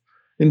terms of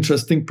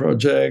interesting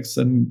projects.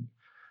 And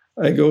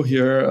I go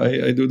here,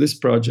 I do this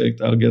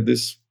project, I'll get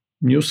this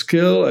new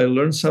skill, I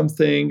learn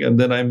something, and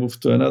then I move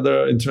to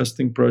another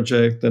interesting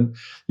project. And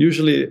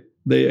usually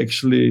they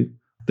actually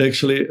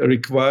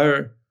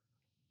require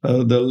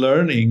the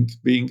learning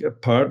being a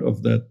part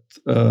of that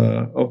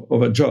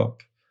of a job.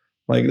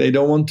 Like, they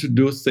don't want to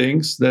do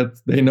things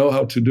that they know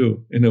how to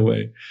do. In a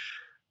way,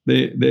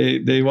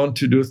 they want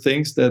to do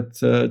things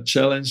that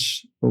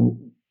challenge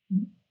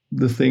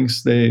the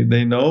things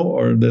they know,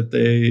 or that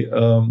they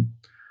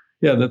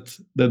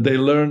that they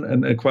learn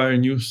and acquire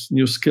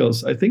new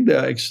skills. I think they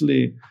are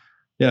actually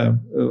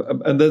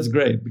and that's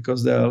great,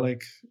 because they are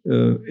like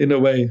in a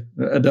way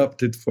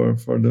adapted for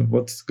the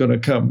what's gonna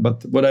come.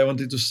 But what I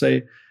wanted to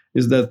say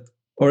is that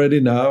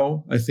already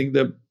now, I think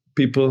that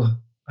people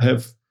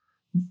have,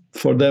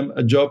 for them,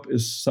 a job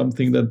is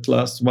something that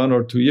lasts 1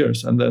 or 2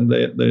 years, and then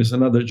there's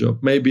another job,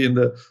 maybe in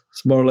the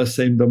more or less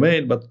same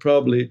domain, but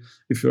probably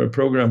if you're a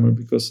programmer,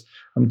 because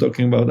I'm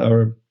talking about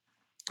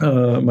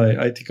my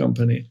IT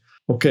company.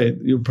 Okay,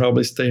 you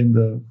probably stay in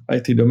the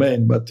IT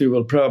domain, but you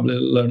will probably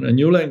learn a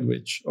new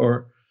language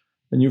or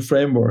a new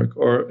framework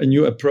or a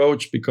new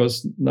approach,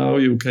 because now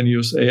you can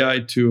use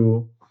AI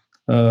to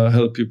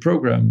help you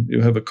program.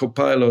 You have a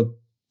Copilot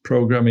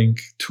programming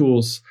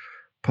tools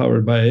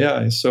powered by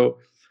AI. So,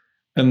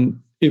 and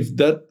if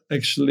that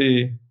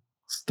actually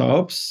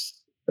stops,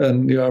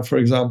 and you are, for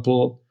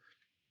example,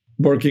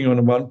 working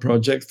on one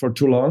project for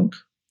too long,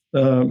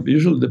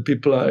 usually the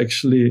people are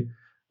actually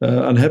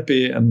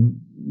unhappy and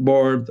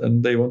bored,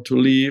 and they want to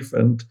leave.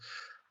 And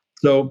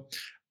so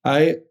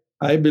I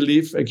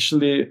believe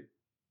actually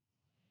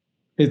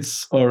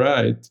it's all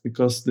right,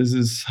 because this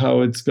is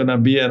how it's gonna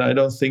be. And I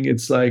don't think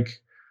it's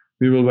like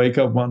we will wake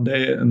up one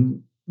day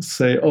and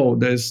say, oh,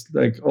 there's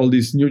like all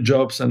these new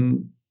jobs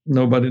and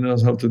nobody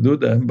knows how to do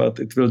them, but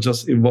it will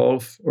just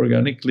evolve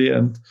organically.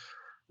 And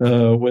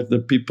with the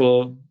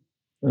people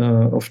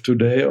of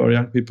today, or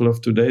young people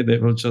of today, they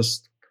will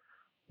just,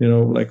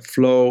 like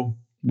flow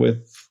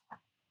with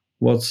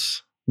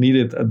what's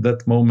needed at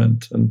that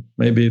moment. And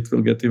maybe it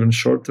will get even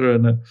shorter,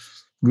 and a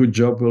good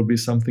job will be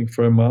something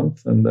for a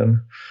month, and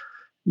then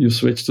you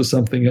switch to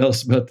something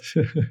else. But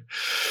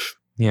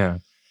yeah,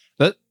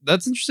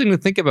 that's interesting to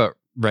think about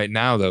right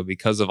now, though,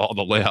 because of all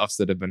the layoffs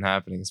that have been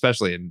happening,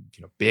 especially in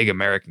big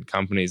American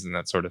companies and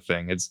that sort of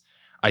thing.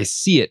 I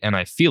see it and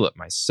I feel it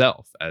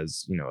myself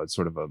as as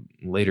sort of a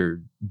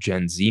later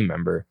Gen Z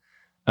member.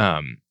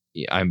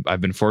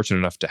 I've been fortunate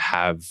enough to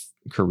have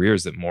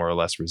careers that more or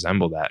less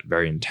resemble that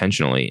very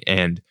intentionally.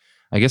 And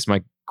I guess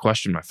my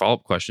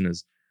follow-up question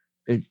is,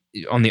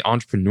 on the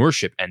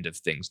entrepreneurship end of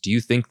things, do you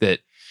think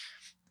that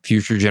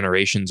future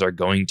generations are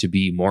going to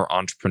be more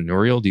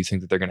entrepreneurial? Do you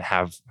think that they're going to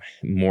have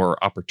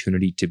more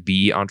opportunity to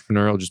be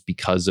entrepreneurial just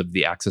because of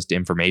the access to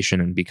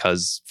information? And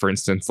because, for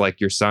instance, like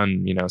your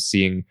son,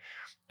 seeing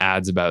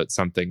ads about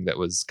something that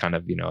was kind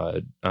of,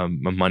 a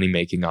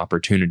money-making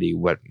opportunity,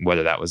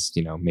 whether that was,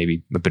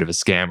 maybe a bit of a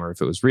scam or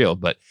if it was real,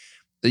 but,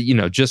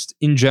 just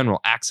in general,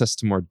 access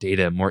to more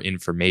data, more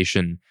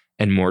information,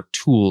 and more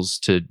tools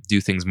to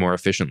do things more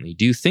efficiently.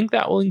 Do you think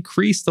that will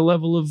increase the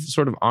level of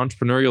sort of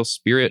entrepreneurial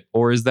spirit,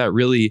 or is that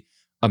really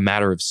a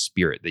matter of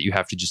spirit that you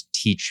have to just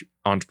teach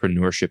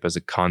entrepreneurship as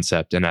a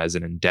concept and as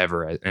an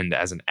endeavor and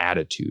as an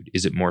attitude?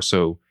 Is it more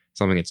so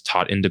something that's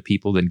taught into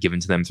people than given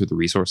to them through the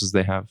resources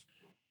they have?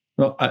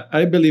 No,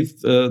 I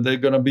believe they're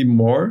going to be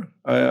more.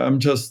 I'm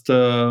just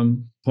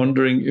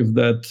pondering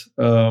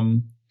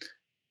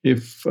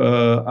if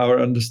our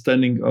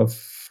understanding of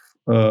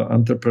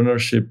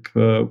entrepreneurship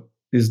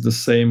is the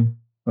same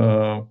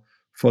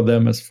for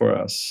them as for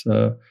us.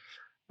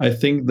 I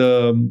think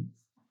one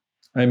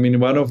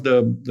of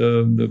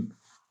the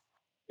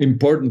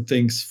important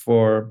things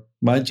for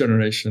my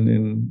generation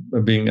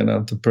in being an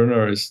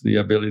entrepreneur is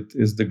the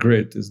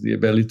grit, is the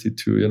ability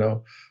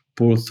to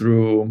pull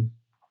through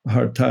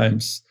hard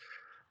times,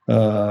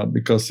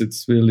 because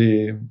it's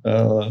really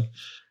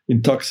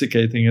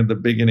intoxicating at the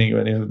beginning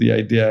when you have the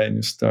idea and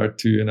you start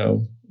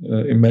to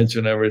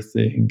imagine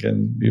everything,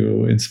 and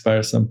you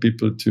inspire some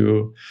people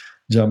to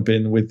jump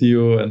in with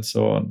you and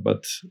so on.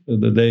 But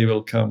the day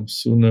will come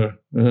sooner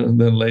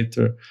than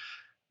later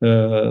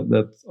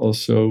that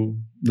also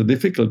the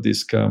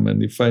difficulties come,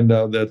 and you find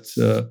out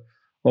that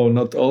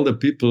not all the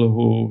people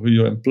who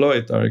you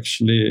employed are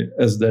actually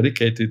as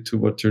dedicated to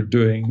what you're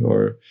doing,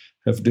 or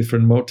have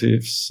different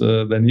motives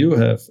than you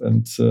have,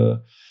 and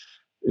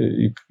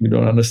you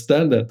don't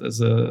understand that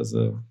as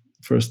a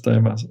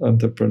first-time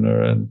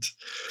entrepreneur, and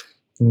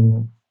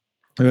you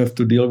have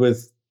to deal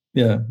with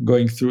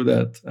going through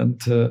that. And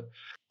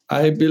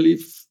I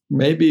believe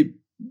maybe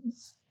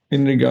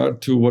in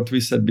regard to what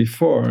we said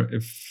before,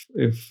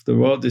 if the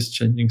world is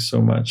changing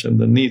so much and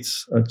the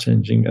needs are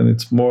changing, and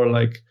it's more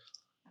like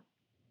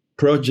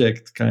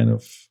project kind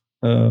of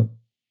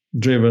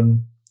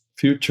driven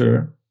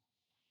future,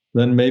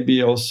 then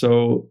maybe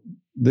also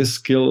this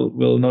skill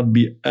will not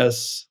be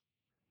as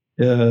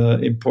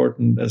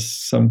important as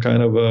some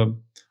kind of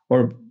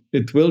or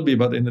it will be,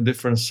 but in a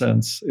different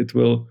sense. It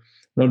will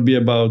not be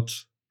about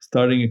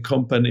starting a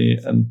company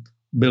and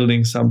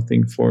building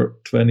something for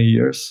 20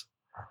 years,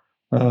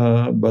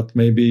 but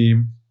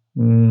maybe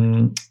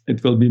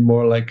it will be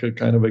more like a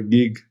kind of a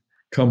gig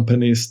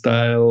company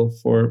style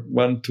for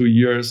 1-2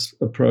 years,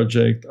 a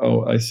project.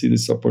 Oh, I see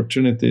this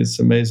opportunity. It's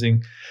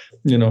amazing.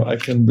 I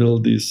can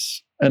build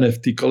these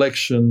NFT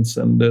collections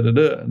and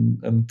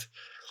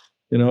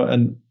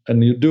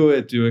and you do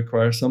it, you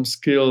acquire some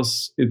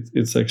skills.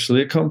 It's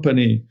actually a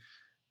company.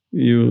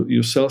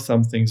 You sell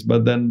some things,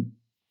 but then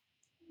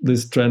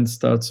this trend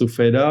starts to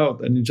fade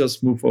out, and you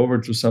just move over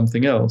to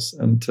something else.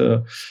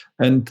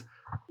 And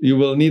you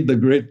will need the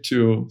grit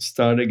to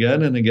start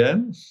again and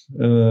again.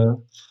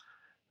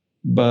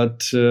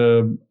 But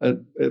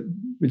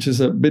which is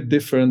a bit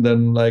different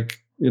than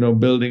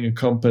building a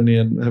company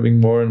and having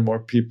more and more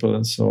people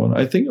and so on.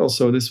 I think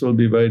also this will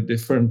be very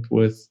different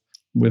with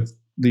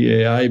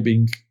the AI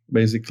being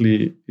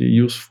basically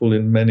useful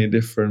in many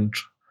different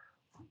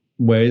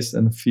ways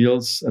and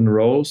fields and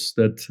roles,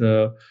 that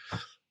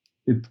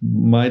it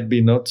might be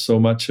not so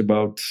much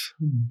about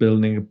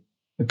building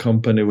a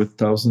company with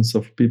thousands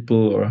of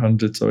people or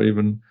hundreds or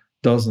even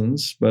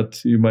dozens,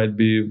 but you might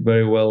be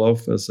very well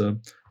off as a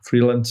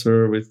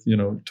freelancer with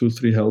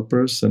 2-3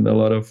 helpers and a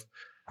lot of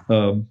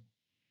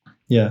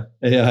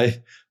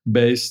AI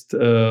based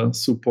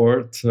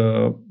support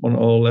on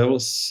all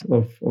levels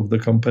of the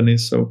company.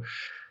 So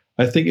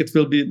I think it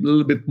will be a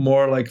little bit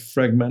more like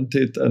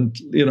fragmented and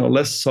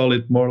less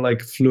solid, more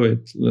like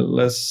fluid,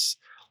 less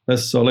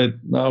solid.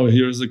 Now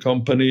here's a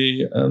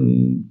company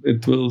and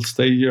it will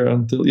stay here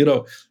until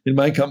in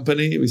my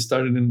company we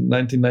started in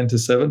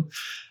 1997,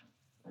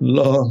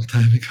 long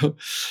time ago,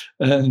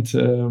 and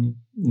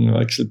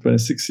actually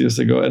 26 years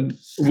ago, and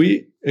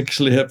we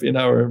actually have in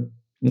our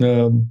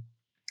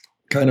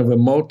kind of a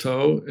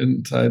motto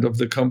inside of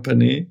the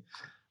company,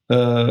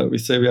 we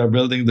say we are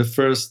building the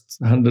first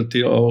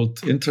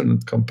 100-year-old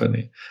internet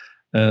company,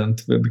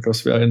 and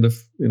because we are in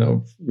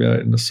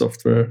the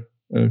software,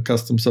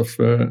 custom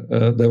software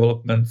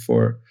development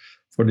for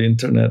the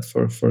internet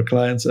for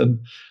clients. And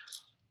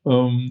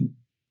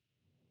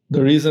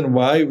the reason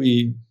why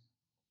we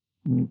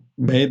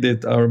made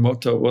it our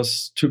motto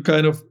was to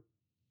kind of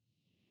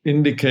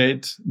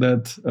indicate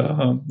that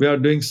we are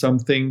doing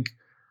something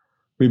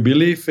we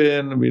believe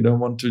in. We don't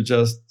want to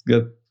just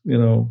get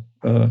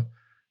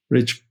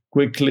rich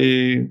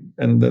quickly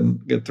and then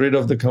get rid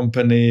of the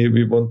company.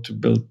 We want to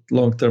build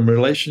long-term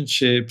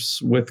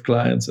relationships with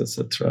clients,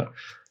 etc.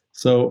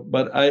 So,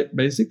 but I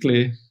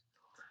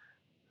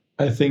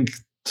think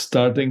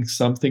starting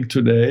something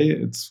today,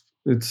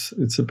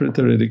 it's a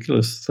pretty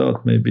ridiculous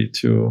thought, maybe,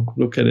 to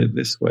look at it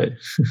this way.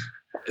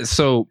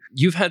 So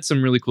you've had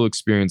some really cool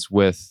experience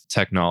with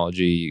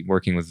technology,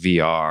 working with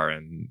VR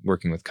and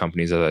working with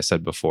companies, as I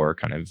said before,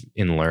 kind of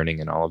in learning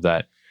and all of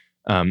that.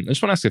 I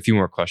just want to ask a few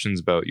more questions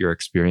about your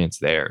experience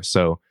there.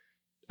 So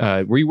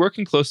were you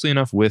working closely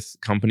enough with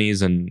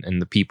companies and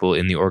the people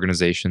in the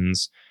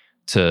organizations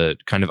to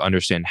kind of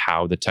understand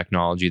how the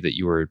technology that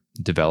you were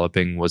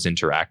developing was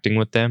interacting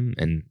with them?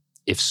 And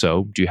if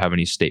so, do you have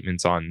any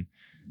statements on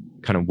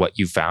kind of what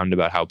you found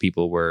about how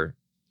people were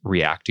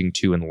reacting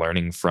to and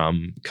learning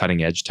from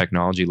cutting edge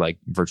technology like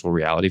virtual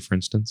reality, for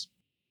instance?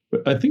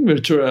 I think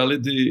virtual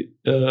reality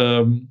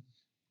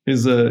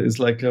is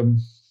like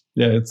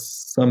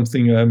it's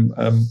something I'm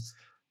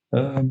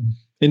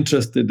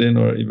interested in,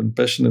 or even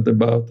passionate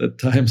about at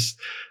times,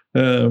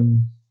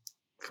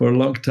 for a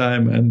long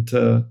time. And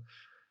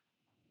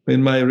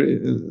in my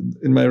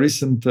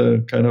recent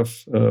kind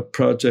of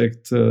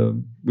project,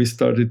 we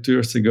started 2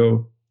 years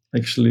ago,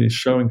 actually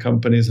showing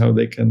companies how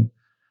they can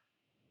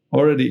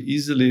already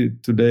easily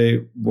today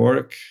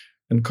work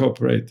and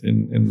cooperate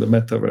in the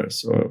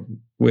metaverse or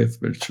with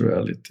virtual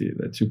reality,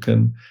 that you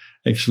can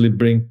actually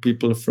bring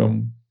people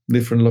from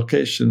different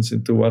locations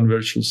into one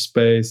virtual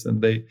space,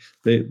 and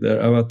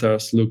their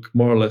avatars look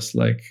more or less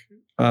like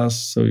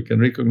us, so you can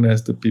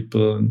recognize the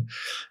people. And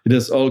it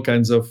has all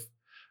kinds of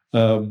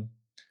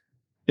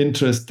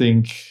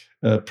interesting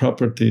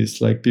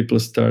properties, like people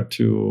start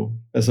to,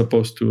 as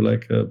opposed to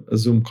like a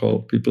Zoom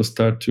call, people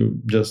start to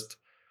just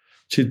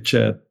chit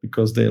chat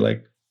because they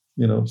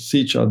see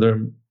each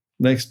other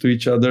next to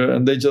each other,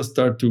 and they just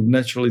start to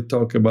naturally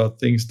talk about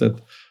things that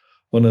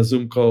on a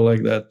Zoom call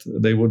like that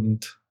they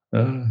wouldn't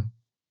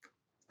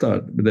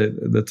start.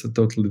 That's a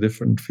totally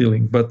different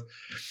feeling. But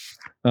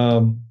I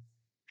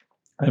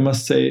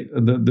must say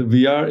the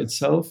VR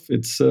itself,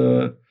 it's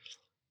the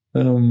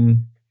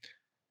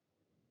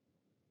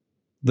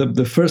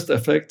first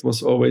effect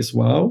was always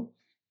wow,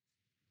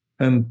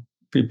 and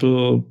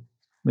people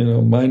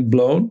mind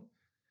blown.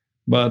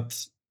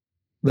 But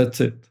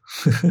that's it.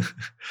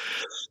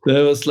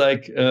 There was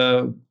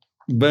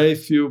very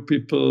few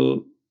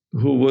people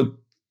who would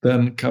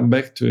then come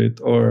back to it,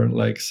 or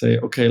say,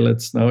 okay,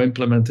 let's now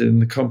implement it in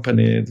the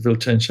company. It will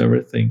change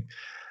everything.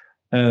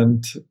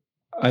 And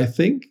I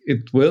think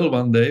it will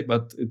one day,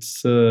 but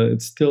it's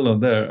still not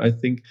there. I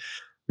think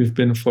we've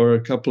been for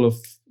a couple of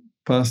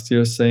past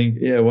years saying,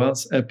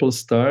 once Apple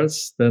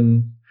starts,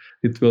 then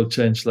it will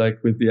change,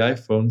 like with the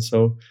iPhone.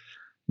 So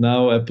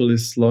now Apple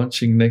is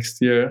launching next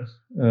year.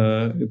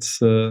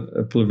 It's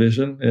Apple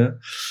Vision,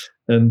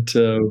 and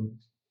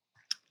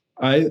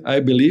I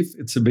believe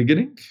it's a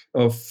beginning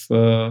of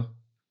a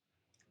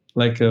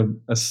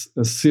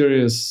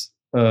serious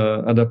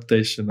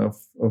adaptation of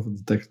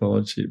the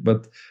technology.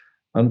 But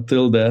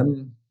until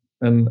then,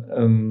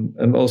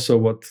 and also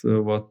what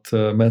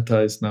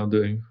Meta is now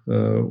doing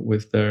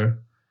with their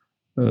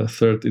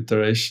third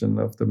iteration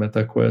of the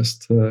Meta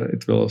Quest,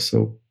 it will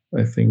also,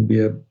 I think,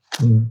 be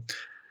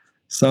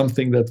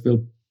something that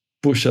will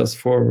push us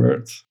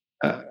forward.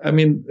 I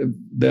mean,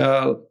 there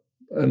are,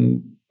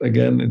 and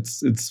again,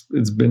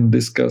 it's been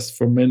discussed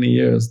for many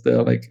years. There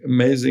are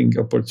amazing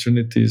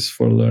opportunities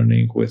for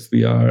learning with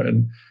VR,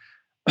 and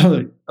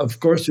of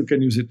course, you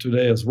can use it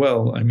today as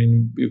well. I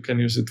mean, you can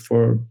use it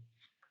for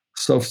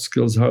soft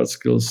skills, hard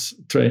skills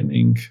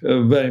training,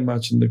 very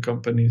much in the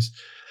companies.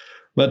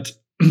 But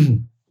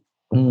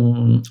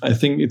I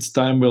think its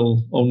time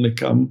will only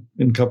come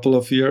in a couple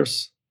of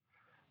years,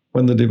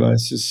 when the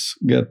devices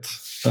get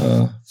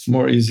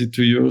more easy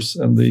to use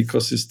and the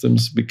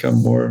ecosystems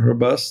become more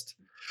robust.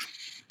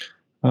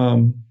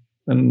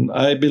 And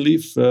I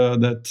believe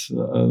that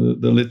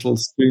the little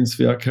screens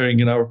we are carrying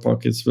in our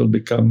pockets will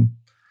become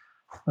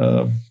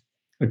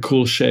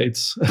cool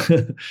shades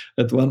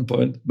at one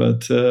point.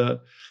 But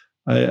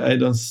I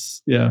don't.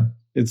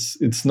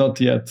 It's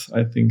not yet,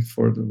 I think,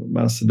 for the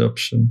mass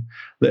adoption.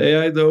 The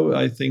AI, though,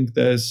 I think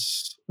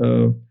there's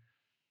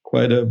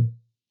quite a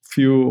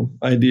few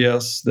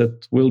ideas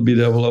that will be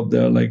developed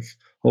there, like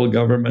whole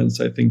governments.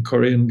 I think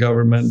Korean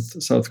government,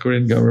 South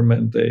Korean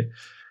government, they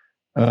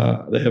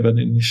have an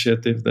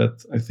initiative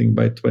that I think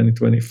by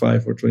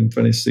 2025 or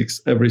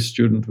 2026, every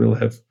student will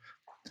have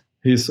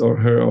his or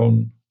her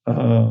own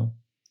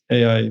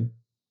AI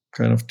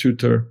kind of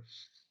tutor.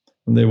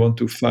 and they want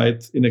to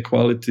fight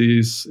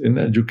inequalities in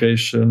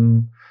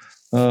education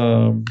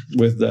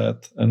with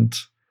that. And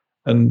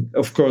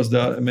of course,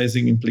 there are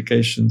amazing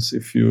implications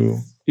if you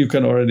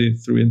can already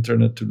through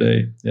internet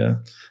today,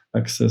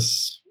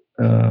 access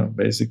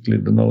basically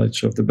the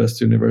knowledge of the best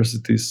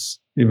universities,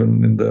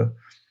 even in the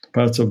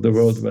parts of the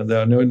world where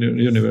there are no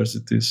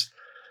universities.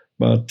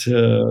 But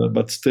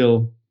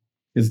still,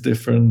 it's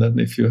different than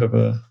if you have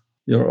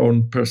your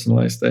own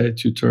personalized AI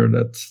tutor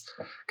that's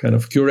kind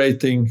of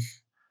curating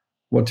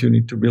what you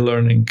need to be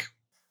learning.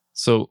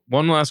 So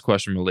one last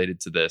question related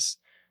to this.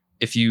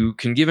 If you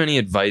can give any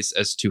advice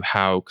as to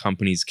how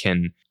companies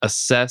can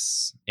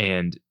assess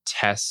and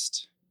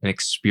test and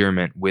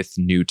experiment with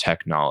new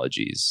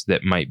technologies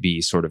that might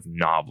be sort of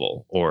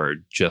novel or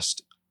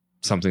just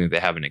something that they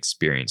haven't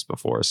experienced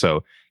before.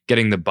 So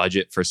getting the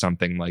budget for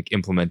something like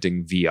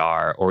implementing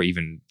VR or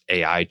even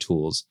AI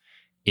tools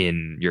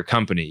in your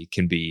company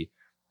can be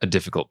a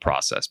difficult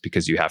process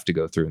because you have to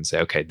go through and say,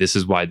 okay, this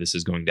is why this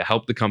is going to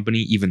help the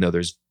company, even though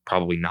there's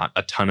probably not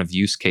a ton of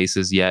use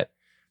cases yet.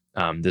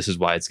 This is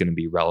why it's going to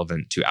be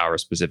relevant to our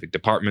specific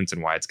departments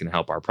and why it's going to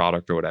help our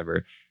product or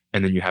whatever.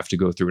 And then you have to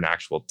go through an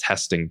actual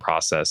testing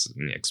process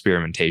and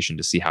experimentation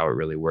to see how it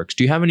really works.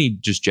 Do you have any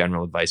just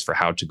general advice for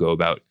how to go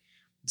about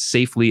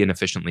safely and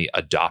efficiently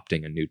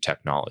adopting a new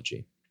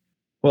technology?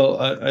 Well,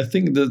 I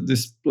think that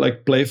this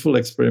like playful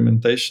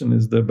experimentation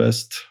is the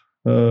best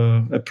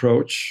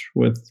approach.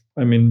 What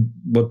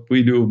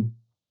we do,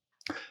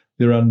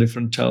 we run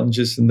different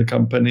challenges in the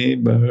company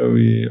where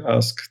we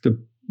ask the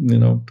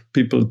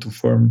people to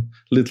form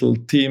little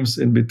teams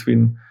in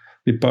between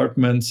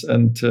departments,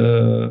 and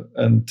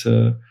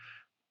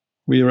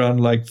we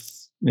run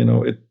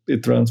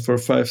it runs for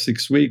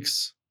 5-6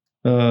 weeks.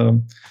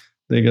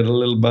 They get a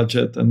little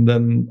budget, and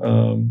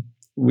then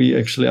we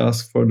actually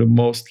ask for the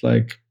most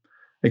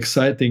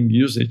exciting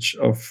usage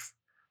of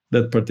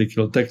that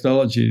particular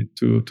technology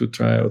to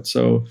try out.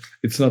 So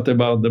it's not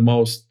about the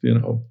most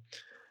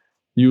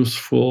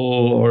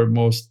useful or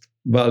most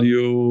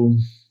value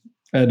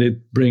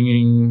added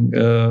bringing,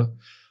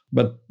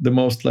 but the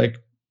most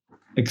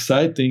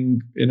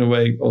exciting in a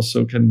way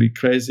also can be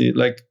crazy.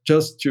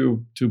 Just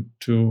to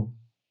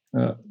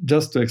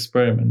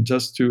experiment,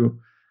 just to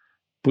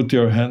put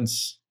your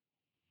hands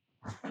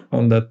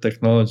on that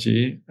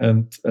technology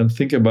and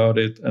think about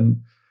it.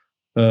 And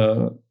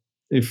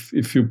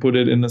if you put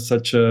it in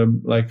such a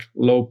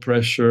low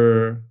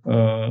pressure,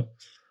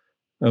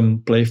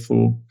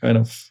 playful kind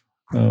of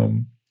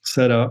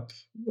setup,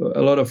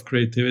 a lot of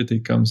creativity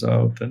comes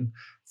out and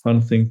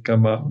fun things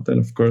come out. And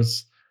of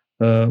course,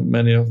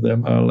 many of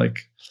them are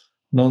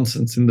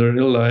nonsense in the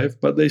real life,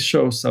 but they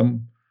show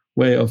some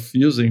way of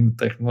using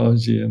the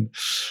technology. And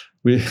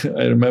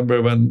I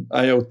remember when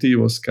IoT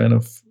was kind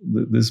of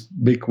this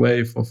big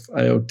wave of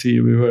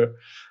IoT,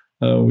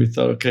 we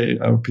thought, okay,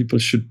 our people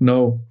should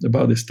know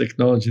about this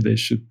technology. They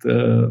should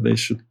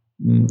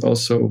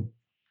also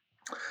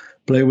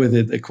play with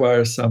it,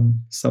 acquire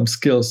some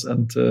skills.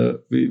 And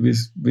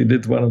we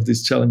did one of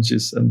these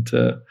challenges, and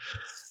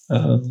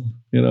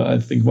I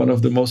think one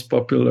of the most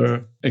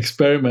popular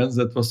experiments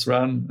that was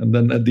run. And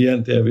then at the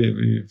end,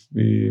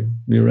 we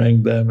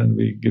rank them and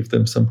we give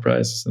them some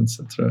prizes,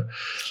 etc.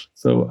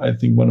 So I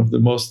think one of the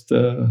most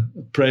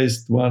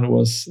praised one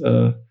was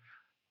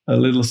a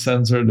little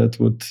sensor that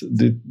would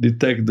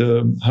detect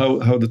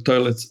how the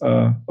toilets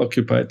are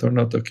occupied or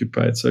not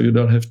occupied. So you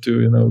don't have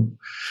to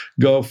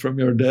go from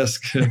your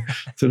desk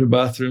to the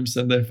bathrooms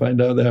and then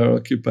find out they are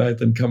occupied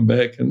and come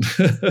back. And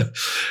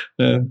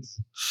and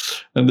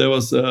there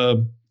was there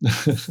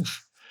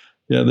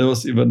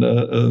was even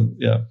a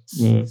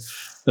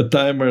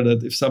timer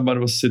that if somebody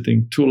was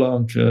sitting too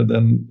long,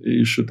 then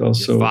you should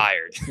also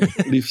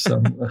leave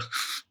some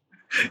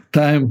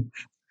time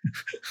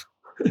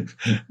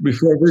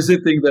before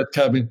visiting that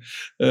cabin.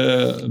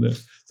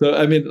 So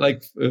I mean,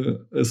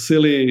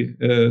 silly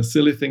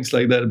things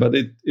like that. But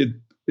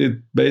it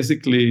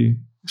basically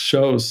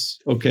shows,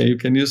 okay, you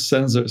can use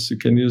sensors, you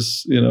can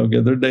use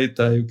gather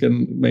data, you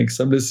can make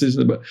some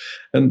decisions. But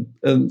and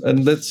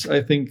that's,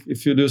 I think,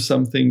 if you do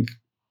something,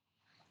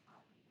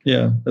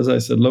 as I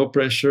said, low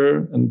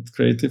pressure and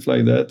creative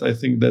like that, I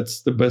think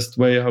that's the best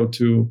way how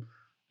to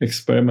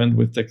experiment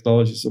with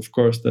technologies. Of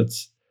course,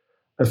 that's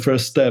a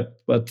first step,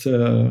 but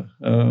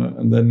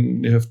and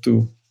then you have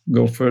to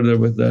go further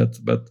with that.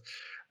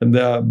 And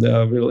there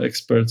are real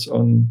experts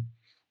on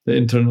the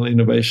internal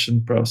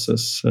innovation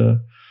process.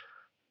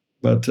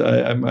 But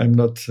I'm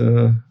not.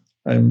 I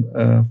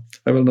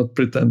will not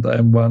pretend I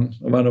am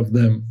one of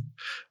them.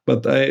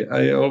 But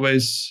I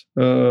always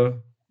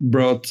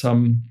brought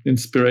some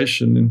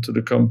inspiration into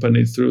the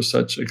company through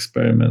such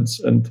experiments.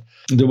 And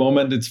the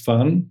moment it's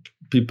fun,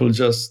 people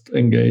just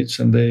engage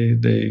and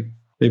they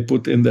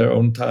put in their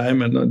own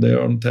time and their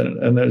own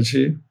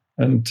energy,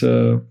 and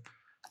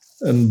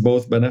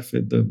both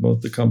benefit,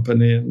 both the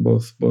company and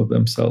both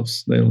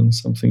themselves. They learn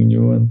something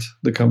new, and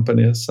the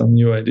company has some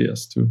new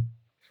ideas to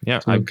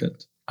look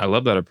at. I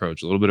love that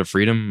approach. A little bit of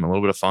freedom, a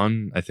little bit of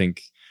fun. I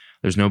think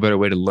there's no better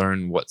way to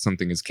learn what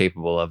something is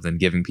capable of than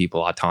giving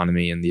people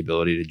autonomy and the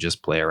ability to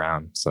just play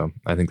around. So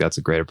I think that's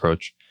a great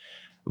approach.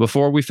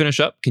 Before we finish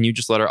up, can you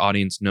just let our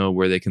audience know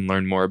where they can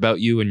learn more about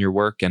you and your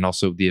work and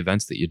also the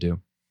events that you do?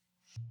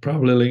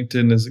 Probably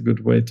LinkedIn is a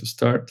good way to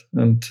start.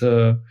 And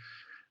the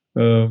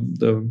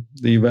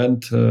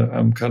event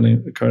I'm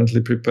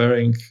currently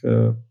preparing,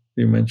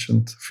 you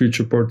mentioned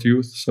Futureport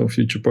Youth. So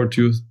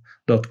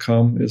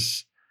futureportyouth.com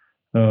is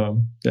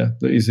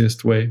the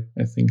easiest way,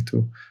 I think,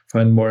 to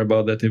find more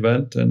about that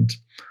event. And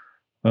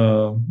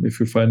if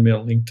you find me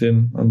on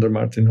LinkedIn under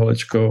Martin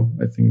Holečko,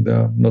 I think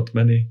there are not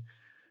many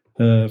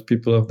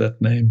people of that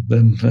name,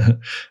 then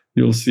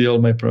you'll see all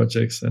my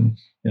projects, and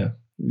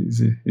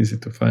easy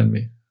to find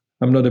me.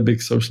 I'm not a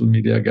big social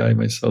media guy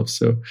myself,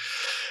 so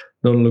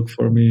don't look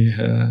for me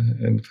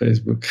in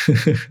Facebook.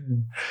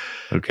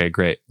 Okay,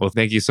 great. Well,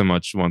 thank you so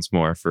much once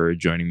more for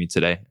joining me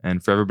today.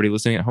 And for everybody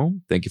listening at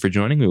home, thank you for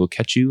joining. We will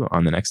catch you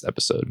on the next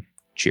episode.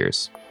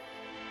 Cheers.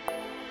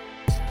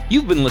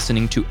 You've been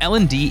listening to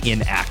L&D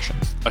in Action,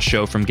 a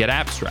show from Get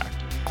Abstract.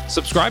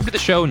 Subscribe to the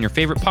show in your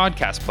favorite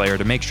podcast player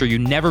to make sure you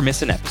never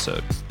miss an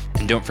episode.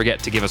 And don't forget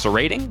to give us a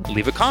rating,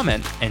 leave a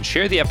comment, and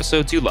share the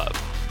episodes you love.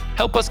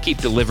 Help us keep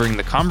delivering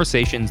the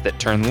conversations that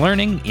turn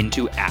learning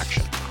into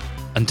action.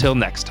 Until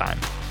next time.